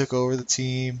LVG took over the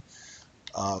team.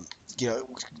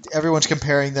 Everyone's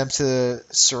comparing them to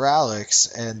Sir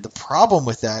Alex, and the problem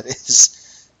with that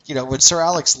is, when Sir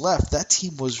Alex left, that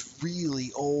team was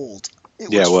really old.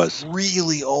 It Yeah, was it was.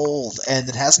 really old, and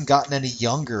it hasn't gotten any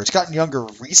younger. It's gotten younger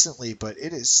recently, but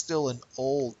it is still an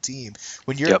old team.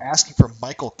 When you're Yep. asking for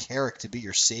Michael Carrick to be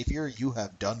your savior, you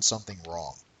have done something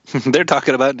wrong. They're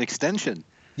talking about an extension.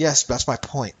 Yes, that's my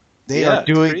point. They Yeah, are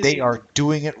doing it's they crazy. are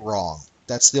doing it wrong.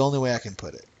 That's the only way I can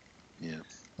put it. Yeah.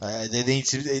 They need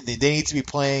to be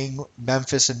playing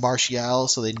Memphis and Martial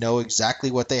so they know exactly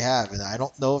what they have, and I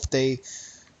don't know if they.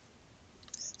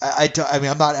 I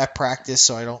mean, I'm not at practice,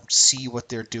 so I don't see what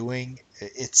they're doing.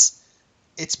 It's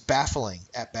baffling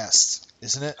at best,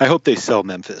 isn't it? I hope they sell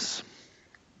Memphis.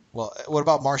 Well, what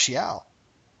about Martial?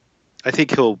 I think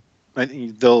they'll.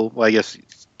 Well, I guess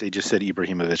they just said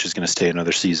Ibrahimovic is going to stay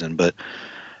another season, but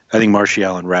I think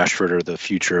Martial and Rashford are the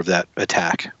future of that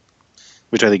attack,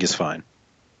 which I think is fine.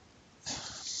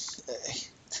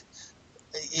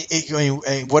 I mean,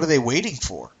 what are they waiting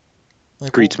for?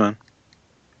 Like, Griezmann.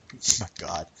 Oh my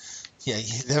God, yeah,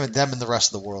 them and the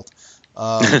rest of the world.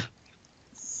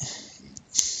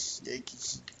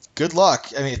 Good luck.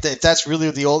 I mean, if that's really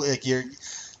the old, like,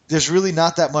 there's really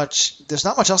not that much. There's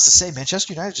not much else to say.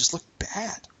 Manchester United just looked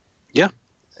bad. Yeah.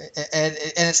 And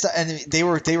it's not, and they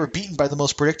were beaten by the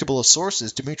most predictable of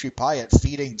sources, Dimitri Payet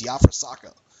feeding Diafra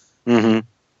Sakho. Mm-hmm.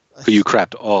 Who you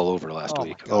crapped all over last Oh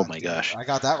week. my God, Oh my gosh. I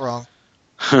got that wrong.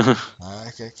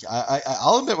 Okay,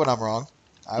 I'll admit when I'm wrong.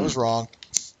 I was wrong.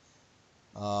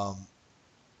 I'm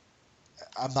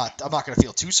not going to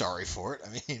feel too sorry for it. I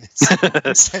mean,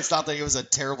 it's not that it was a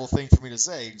terrible thing for me to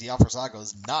say. Diafra Sakho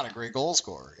is not a great goal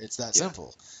scorer. It's that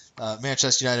simple.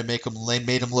 Manchester United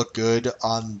made him look good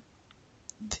on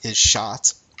his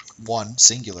shot, one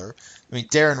singular. I mean,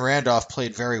 Darren Randolph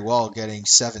played very well, getting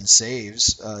 7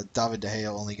 saves. David De Gea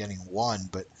only getting 1,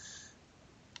 but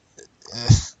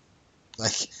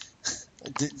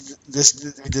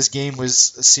this game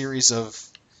was a series of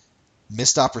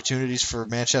missed opportunities for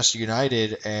Manchester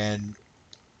United, and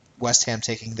West Ham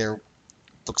taking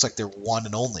looks like their one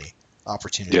and only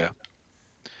opportunity. Yeah.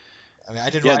 I mean, I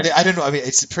didn't know. I mean,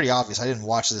 it's pretty obvious. I didn't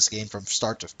watch this game from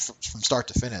start to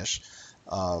finish.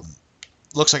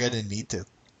 Looks like I didn't need to.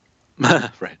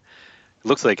 Right. It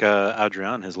looks like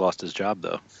Adrian has lost his job,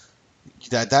 though.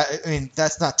 I mean,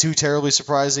 that's not too terribly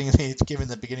surprising. I mean, given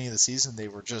the beginning of the season, they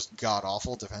were just god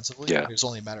awful defensively. Yeah. It was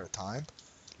only a matter of time.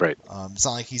 Right. It's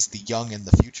not like he's the young and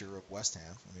the future of West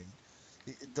Ham. I mean,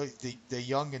 the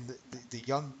young and the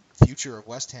young future of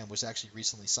West Ham was actually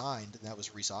recently signed, and that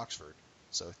was Reece Oxford.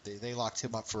 So they locked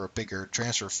him up for a bigger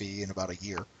transfer fee in about a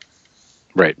year.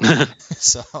 Right.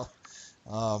 So,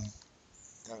 I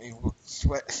mean,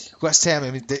 West Ham.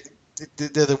 I mean,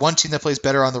 they're the one team that plays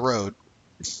better on the road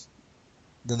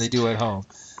than they do at home.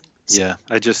 Yeah,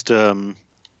 I just, they're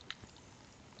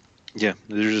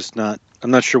just not. I'm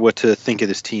not sure what to think of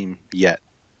this team yet.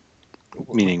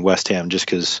 Meaning West Ham, just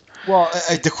because. Well,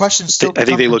 the question still. I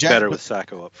think they look better with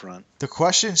Sakho up front. The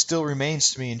question still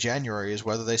remains to me in January is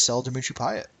whether they sell Dimitri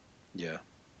Payet. Yeah.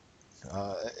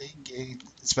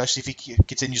 Especially if he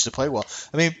continues to play well.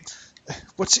 I mean,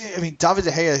 David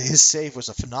De Gea, his save was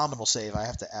a phenomenal save. I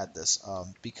have to add this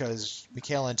because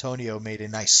Michail Antonio made a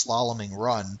nice slaloming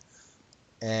run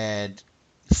and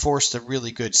forced a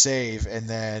really good save, and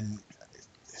then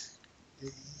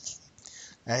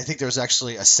I think there was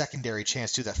actually a secondary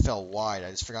chance too that fell wide. I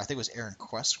just forgot. I think it was Aaron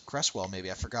Cresswell, maybe.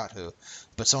 I forgot who,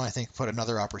 but someone I think put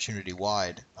another opportunity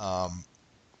wide.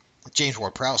 James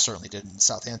Ward-Prowse certainly did in the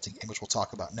Southampton game, which we'll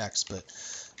talk about next. But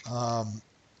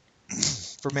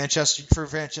for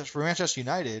Manchester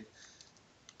United,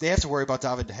 they have to worry about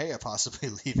David De Gea possibly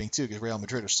leaving too, because Real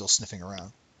Madrid are still sniffing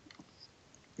around.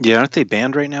 Yeah, aren't they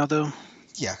banned right now though?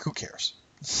 Yeah, who cares?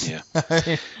 Yeah.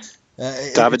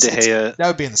 David De Gea. That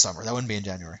would be in the summer. That wouldn't be in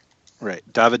January. Right.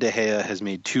 David De Gea has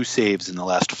made 2 saves in the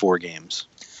last 4 games.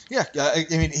 Yeah, I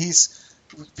mean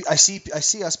I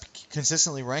see us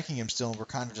consistently ranking him still, and we're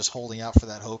kind of just holding out for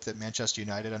that hope that Manchester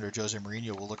United under Jose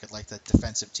Mourinho will look at like that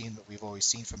defensive team that we've always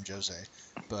seen from Jose,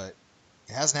 but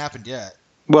it hasn't happened yet.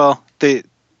 Well, they've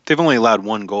only allowed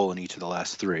 1 goal in each of the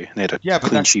last 3. And they had a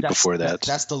clean sheet before that.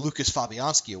 That's the Lucas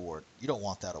Fabianski award. You don't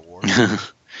want that award.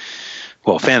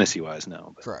 Well, fantasy-wise,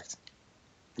 no. But Correct.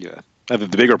 Yeah. The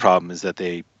bigger problem is that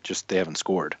they haven't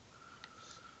scored.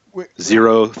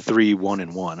 0, 3, 1,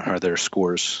 and 1 are their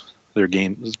scores. Their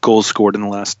goals scored in the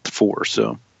last 4,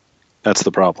 so that's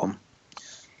the problem.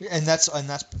 And that's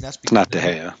because it's not De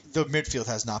Gea. The midfield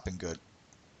has not been good.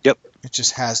 Yep. It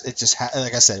just has.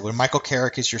 Like I said, when Michael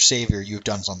Carrick is your savior, you've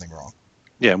done something wrong.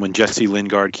 Yeah, when Jesse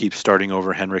Lingard keeps starting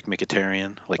over Henrik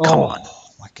Mkhitaryan, come on. Oh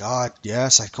my God,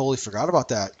 yes, I totally forgot about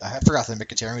that. I forgot that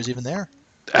Mkhitaryan was even there.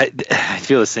 I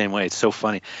feel the same way. It's so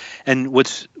funny. And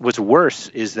what's worse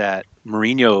is that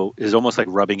Mourinho is almost like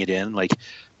rubbing it in. Like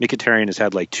Mkhitaryan has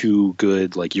had like 2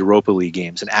 good like Europa League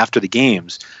games, and after the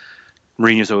games,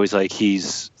 Mourinho's always like he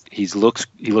looks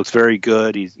very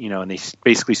good. He's and he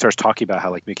basically starts talking about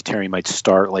how like Mkhitaryan might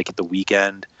start like at the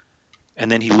weekend, and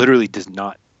then he literally does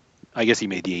not. I guess he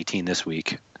made the 18 this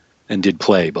week and did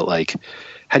play, but like,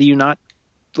 how do you not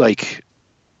like?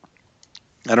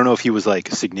 I don't know if he was like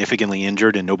significantly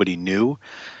injured and nobody knew,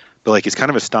 but like it's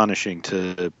kind of astonishing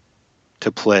to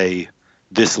play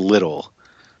this little,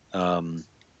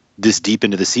 this deep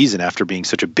into the season after being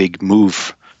such a big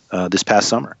move this past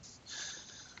summer.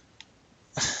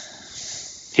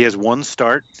 He has 1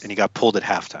 start and he got pulled at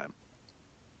halftime.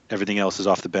 Everything else is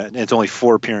off the bench. And it's only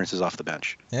 4 appearances off the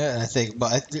bench. Yeah, and I think,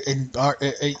 but are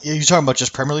you talking about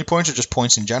just Premier League points or just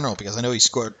points in general? Because I know he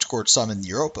scored some in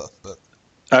Europa, but.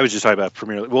 I was just talking about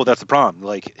Premier League. Well, that's the problem.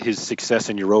 Like his success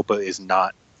in Europa is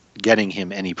not getting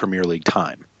him any Premier League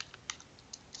time.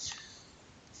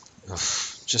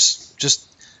 Just.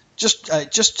 I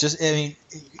mean,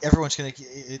 everyone's gonna.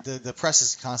 The press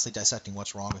is constantly dissecting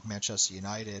what's wrong with Manchester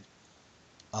United.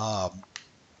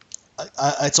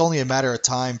 It's only a matter of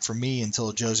time for me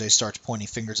until Jose starts pointing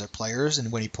fingers at players,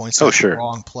 and when he points at the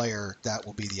wrong player, that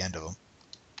will be the end of him.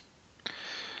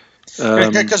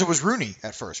 Because it was Rooney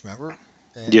at first, remember?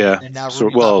 And now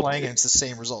Rooney's not playing, and it's the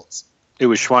same results. It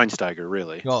was Schweinsteiger,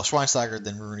 really. Well, Schweinsteiger,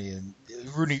 then Rooney, and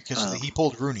Rooney because he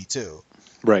pulled Rooney too.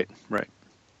 Right.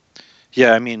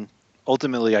 Yeah, I mean,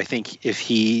 ultimately, I think if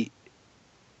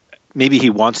maybe he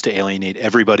wants to alienate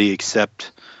everybody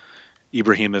except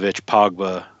Ibrahimovic,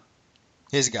 Pogba,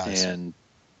 his guys, and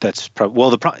that's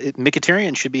probably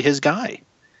Mkhitaryan should be his guy.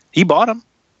 He bought him.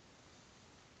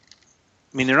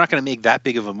 I mean, they're not going to make that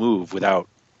big of a move without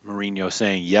Mourinho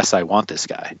saying, "Yes, I want this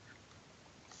guy."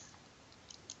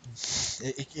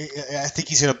 I think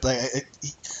he's going to.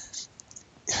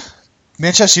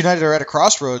 Manchester United are at a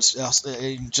crossroads,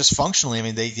 just functionally. I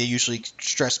mean, they usually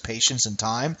stress patience and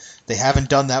time. They haven't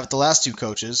done that with the last 2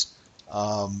 coaches.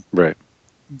 Right.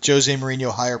 Jose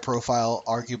Mourinho, higher profile,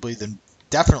 arguably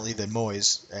definitely than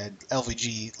Moyes and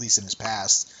LVG, at least in his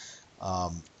past. I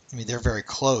mean, they're very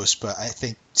close, but I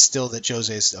think still that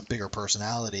Jose is a bigger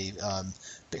personality,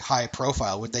 high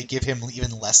profile. Would they give him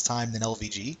even less time than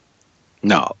LVG?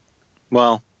 No.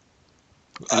 Well,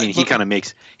 I mean,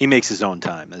 he makes his own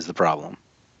time is the problem.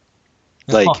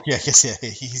 Like,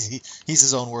 he's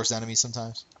his own worst enemy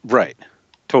sometimes. Right.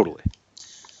 Totally.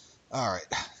 All right,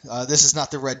 this is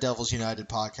not the Red Devils United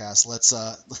podcast.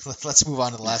 Let's move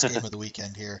on to the last game of the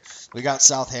weekend here. We got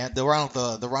Southampton, the Ronald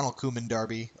Koeman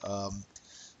derby.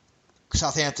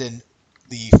 Southampton,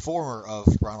 the former of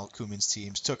Ronald Koeman's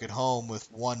teams, took it home with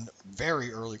one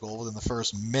very early goal within the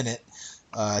first minute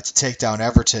to take down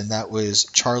Everton. That was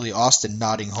Charlie Austin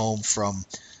nodding home from,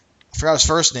 I forgot his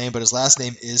first name, but his last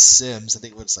name is Sims. I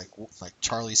think it was like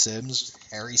Charlie Sims,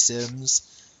 Harry Sims.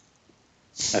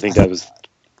 I think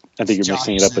you're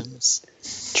mixing it up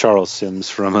with Charles Sims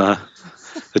from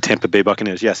the Tampa Bay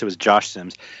Buccaneers. Yes, it was Josh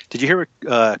Sims. Did you hear what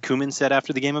Koeman said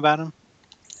after the game about him?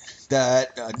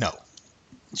 No.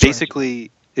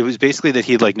 Basically, it was that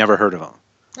he'd like never heard of him.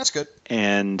 That's good.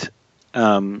 And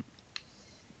the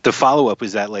follow-up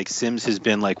is that like Sims has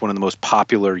been like one of the most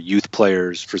popular youth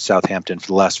players for Southampton for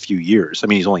the last few years. I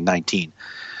mean, he's only 19,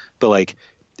 but like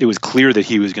it was clear that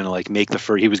he was going to like make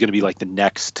he was going to be like the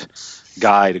next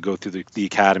guy to go through the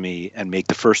academy and make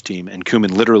the first team. And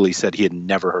Koeman literally said he had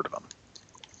never heard of him.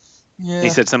 Yeah. He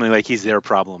said something like, he's their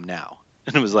problem now.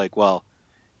 And it was like, well,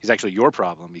 he's actually your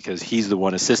problem because he's the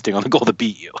one assisting on the goal to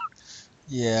beat you.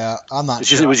 Yeah, I'm not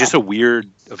sure. It was just a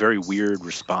very weird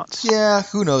response. Yeah,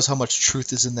 who knows how much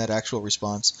truth is in that actual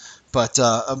response. But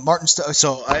Martin,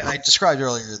 so I described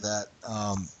earlier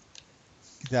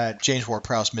that James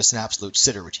Ward-Prowse missed an absolute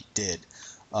sitter, which he did.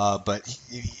 But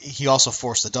he also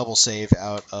forced a double save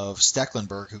out of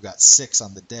Stecklenburg, who got 6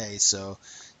 on the day. So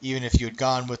even if you had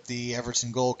gone with the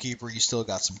Everton goalkeeper, you still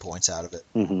got some points out of it.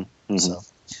 Mm-hmm. So,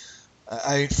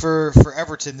 for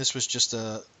Everton, this was just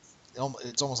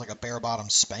it's almost like a bare bottom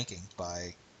spanking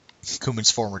by Koeman's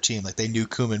former team. Like they knew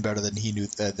Koeman better than he knew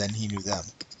them.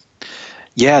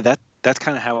 Yeah, that's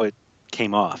kind of how it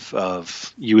came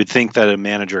off. You would think that a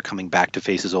manager coming back to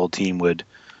face his old team would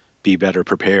be better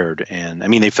prepared, and I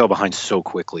mean they fell behind so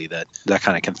quickly that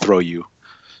kind of can throw you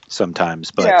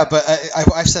sometimes. But yeah, but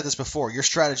I've said this before. Your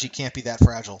strategy can't be that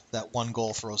fragile. That one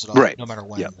goal throws it off, right? No matter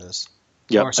when it is.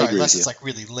 Yeah, unless it's like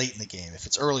really late in the game. If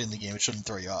it's early in the game, it shouldn't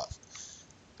throw you off.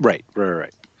 Right.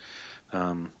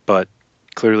 But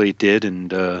clearly it did,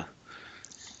 and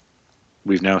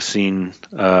we've now seen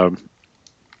Romelu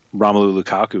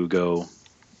Lukaku go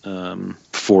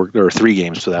 3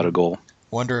 games without a goal.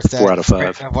 Wonder if that 4 out of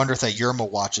 5. I wonder if that Yerma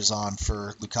watch is on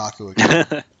for Lukaku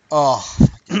again. Oh,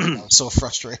 that was so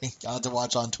frustrating. I had to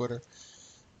watch on Twitter.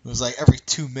 It was like every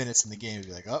 2 minutes in the game, you'd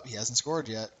be like, "Oh, he hasn't scored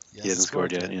yet." He hasn't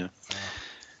scored yet. Yeah.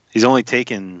 He's only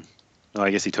taken. Well,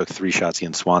 I guess he took 3 shots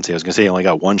against Swansea. I was going to say he only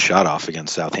got 1 shot off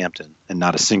against Southampton, and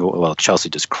not a single. Well, Chelsea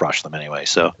just crushed them anyway.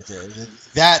 So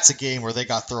that's a game where they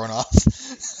got thrown off.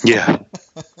 Yeah.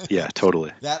 Yeah,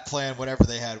 totally. That plan, whatever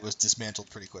they had, was dismantled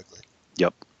pretty quickly.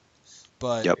 Yep.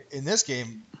 But in this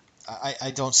game,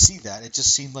 I don't see that. It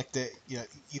just seemed like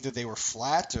either they were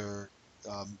flat or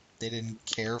they didn't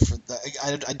care for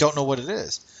that. I don't know what it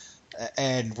is.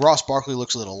 And Ross Barkley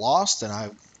looks a little lost, and I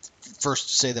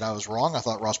first say that I was wrong. I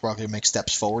thought Ross Barkley would make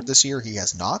steps forward this year. He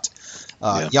has not.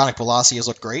 Yannick Bolasie has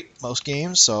looked great most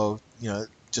games, so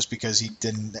just because he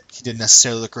didn't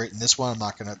necessarily look great in this one, I'm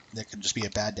not gonna. It could just be a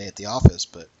bad day at the office,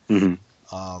 but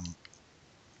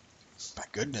my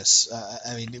goodness,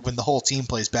 I mean, when the whole team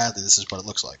plays badly, this is what it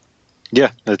looks like.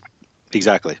 Yeah,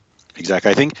 exactly.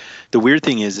 I think the weird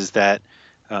thing is that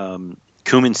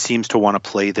Koeman seems to want to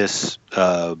play this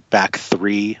back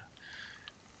 3,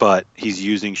 but he's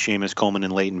using Seamus Coleman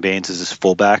and Leighton Baines as his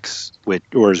fullbacks,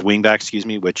 or his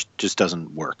wingbacks, which just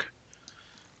doesn't work.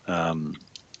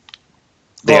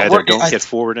 They either don't get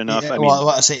forward enough.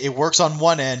 I say it works on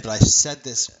one end, but I've said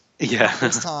this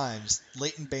countless times.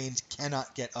 Leighton Baines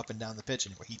cannot get up and down the pitch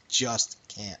anymore. He just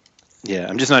can't. Yeah,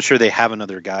 I'm just not sure they have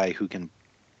another guy who can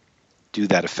do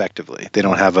that effectively. They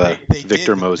don't have a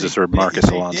Victor Moses or Marcus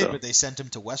Alonso. They did, but they sent him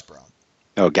to West Brom.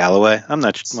 Oh, Galloway? I'm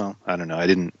not. Well, I don't know. I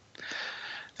didn't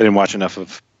watch enough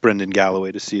of Brendan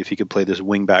Galloway to see if he could play this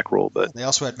wing-back role. But they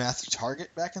also had Matthew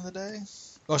Targett back in the day.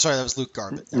 Oh, sorry, that was Luke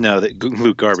Garbett.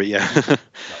 Luke Garbett, yeah.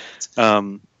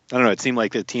 I don't know. It seemed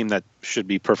like a team that should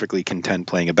be perfectly content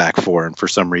playing a back 4, and for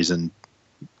some reason,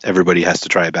 everybody has to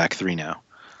try a back 3 now.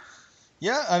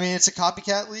 Yeah, I mean, it's a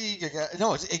copycat league.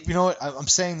 No, you know what? I'm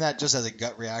saying that just as a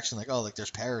gut reaction, like, oh, like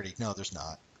there's parity. No, there's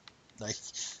not. Like,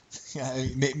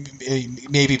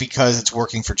 maybe because it's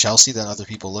working for Chelsea, that other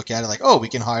people look at it like, oh, we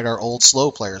can hide our old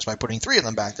slow players by putting 3 of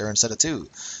them back there instead of 2.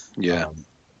 Yeah.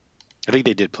 I think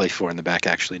they did play 4 in the back,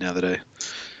 actually, now that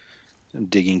I'm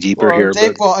digging deeper here.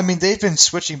 They've been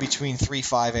switching between 3,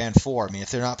 5, and 4. I mean, if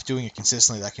they're not doing it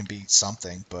consistently, that can be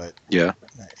something. But yeah,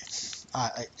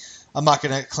 I'm not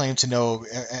going to claim to know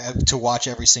to watch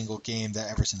every single game that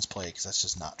Everton's played, because that's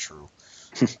just not true.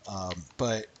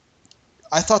 But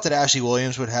I thought that Ashley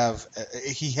Williams would have.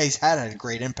 He's had a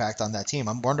great impact on that team.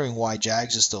 I'm wondering why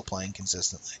Jags is still playing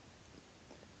consistently.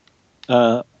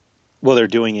 Well, they're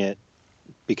doing it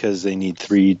because they need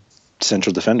 3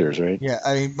 central defenders, right? Yeah,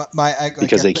 I mean,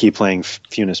 because they keep playing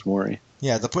Funes Mori.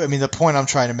 Yeah, the point I'm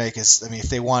trying to make is, if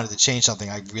they wanted to change something,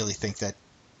 I really think that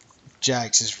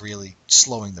Jags is really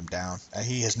slowing them down.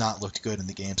 He has not looked good in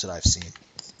the games that I've seen.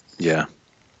 Yeah.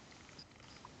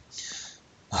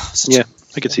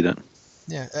 I could see that.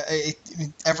 Yeah,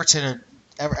 Everton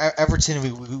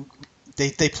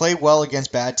they play well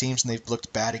against bad teams, and they've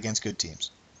looked bad against good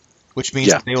teams, which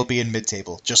means that they will be in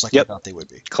mid-table, just like I thought they would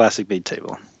be. Classic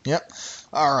mid-table. Yep.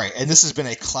 All right, and this has been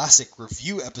a classic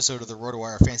review episode of the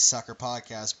RotoWire Fantasy Soccer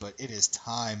Podcast, but it is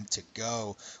time to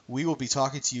go. We will be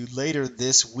talking to you later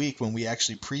this week when we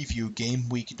actually preview game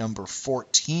week number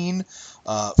 14.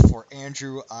 For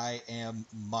Andrew, I am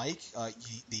Mike,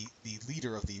 the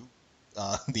leader of the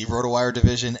RotoWire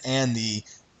division and the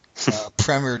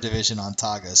Premier Division on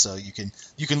Taga, so you can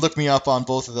look me up on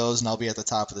both of those, and I'll be at the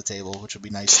top of the table, which will be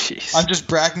nice. Jeez. I'm just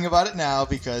bragging about it now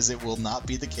because it will not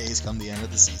be the case come the end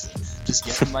of the season. Just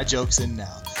getting my jokes in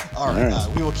now. All right.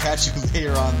 We will catch you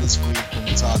later on this week when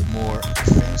we talk more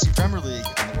Fantasy Premier League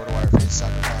on the RotoWire Fantasy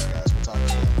Soccer Podcast. We'll talk to you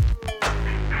then.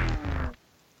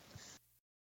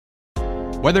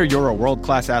 Whether you're a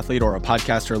world-class athlete or a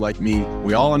podcaster like me,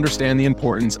 we all understand the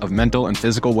importance of mental and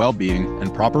physical well-being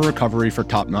and proper recovery for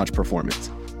top-notch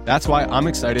performance. That's why I'm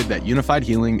excited that Unified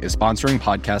Healing is sponsoring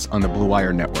podcasts on the Blue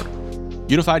Wire Network.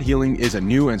 Unified Healing is a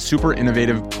new and super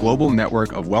innovative global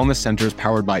network of wellness centers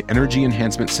powered by Energy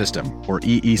Enhancement System, or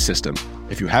EE System.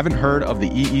 If you haven't heard of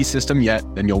the EE System yet,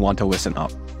 then you'll want to listen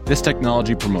up. This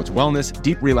technology promotes wellness,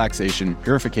 deep relaxation,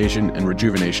 purification, and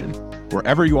rejuvenation.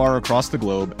 Wherever you are across the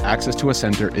globe, access to a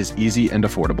center is easy and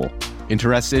affordable.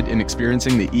 Interested in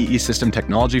experiencing the EE System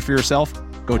technology for yourself?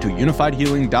 Go to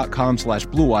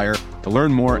unifiedhealing.com/bluewire to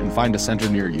learn more and find a center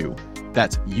near you.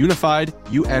 That's unified,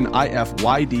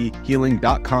 UNIFYD,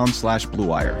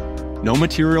 healing.com/bluewire. No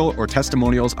material or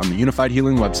testimonials on the Unified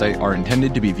Healing website are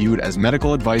intended to be viewed as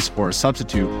medical advice or a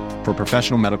substitute for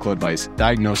professional medical advice,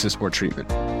 diagnosis, or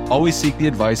treatment. Always seek the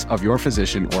advice of your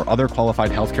physician or other qualified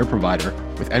healthcare provider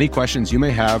with any questions you may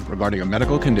have regarding a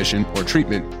medical condition or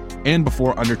treatment and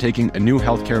before undertaking a new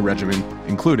healthcare regimen,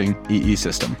 including EE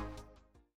system.